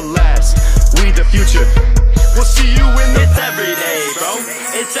 never last, we the future. We'll see you in the It's every day, bro.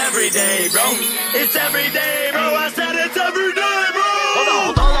 It's every day, bro. It's every day, bro. I said it's every day, bro.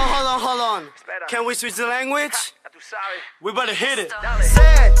 Hold on. Can we switch the language? We better hit it.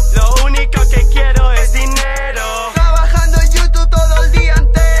 Sé, lo único que quiero es dinero.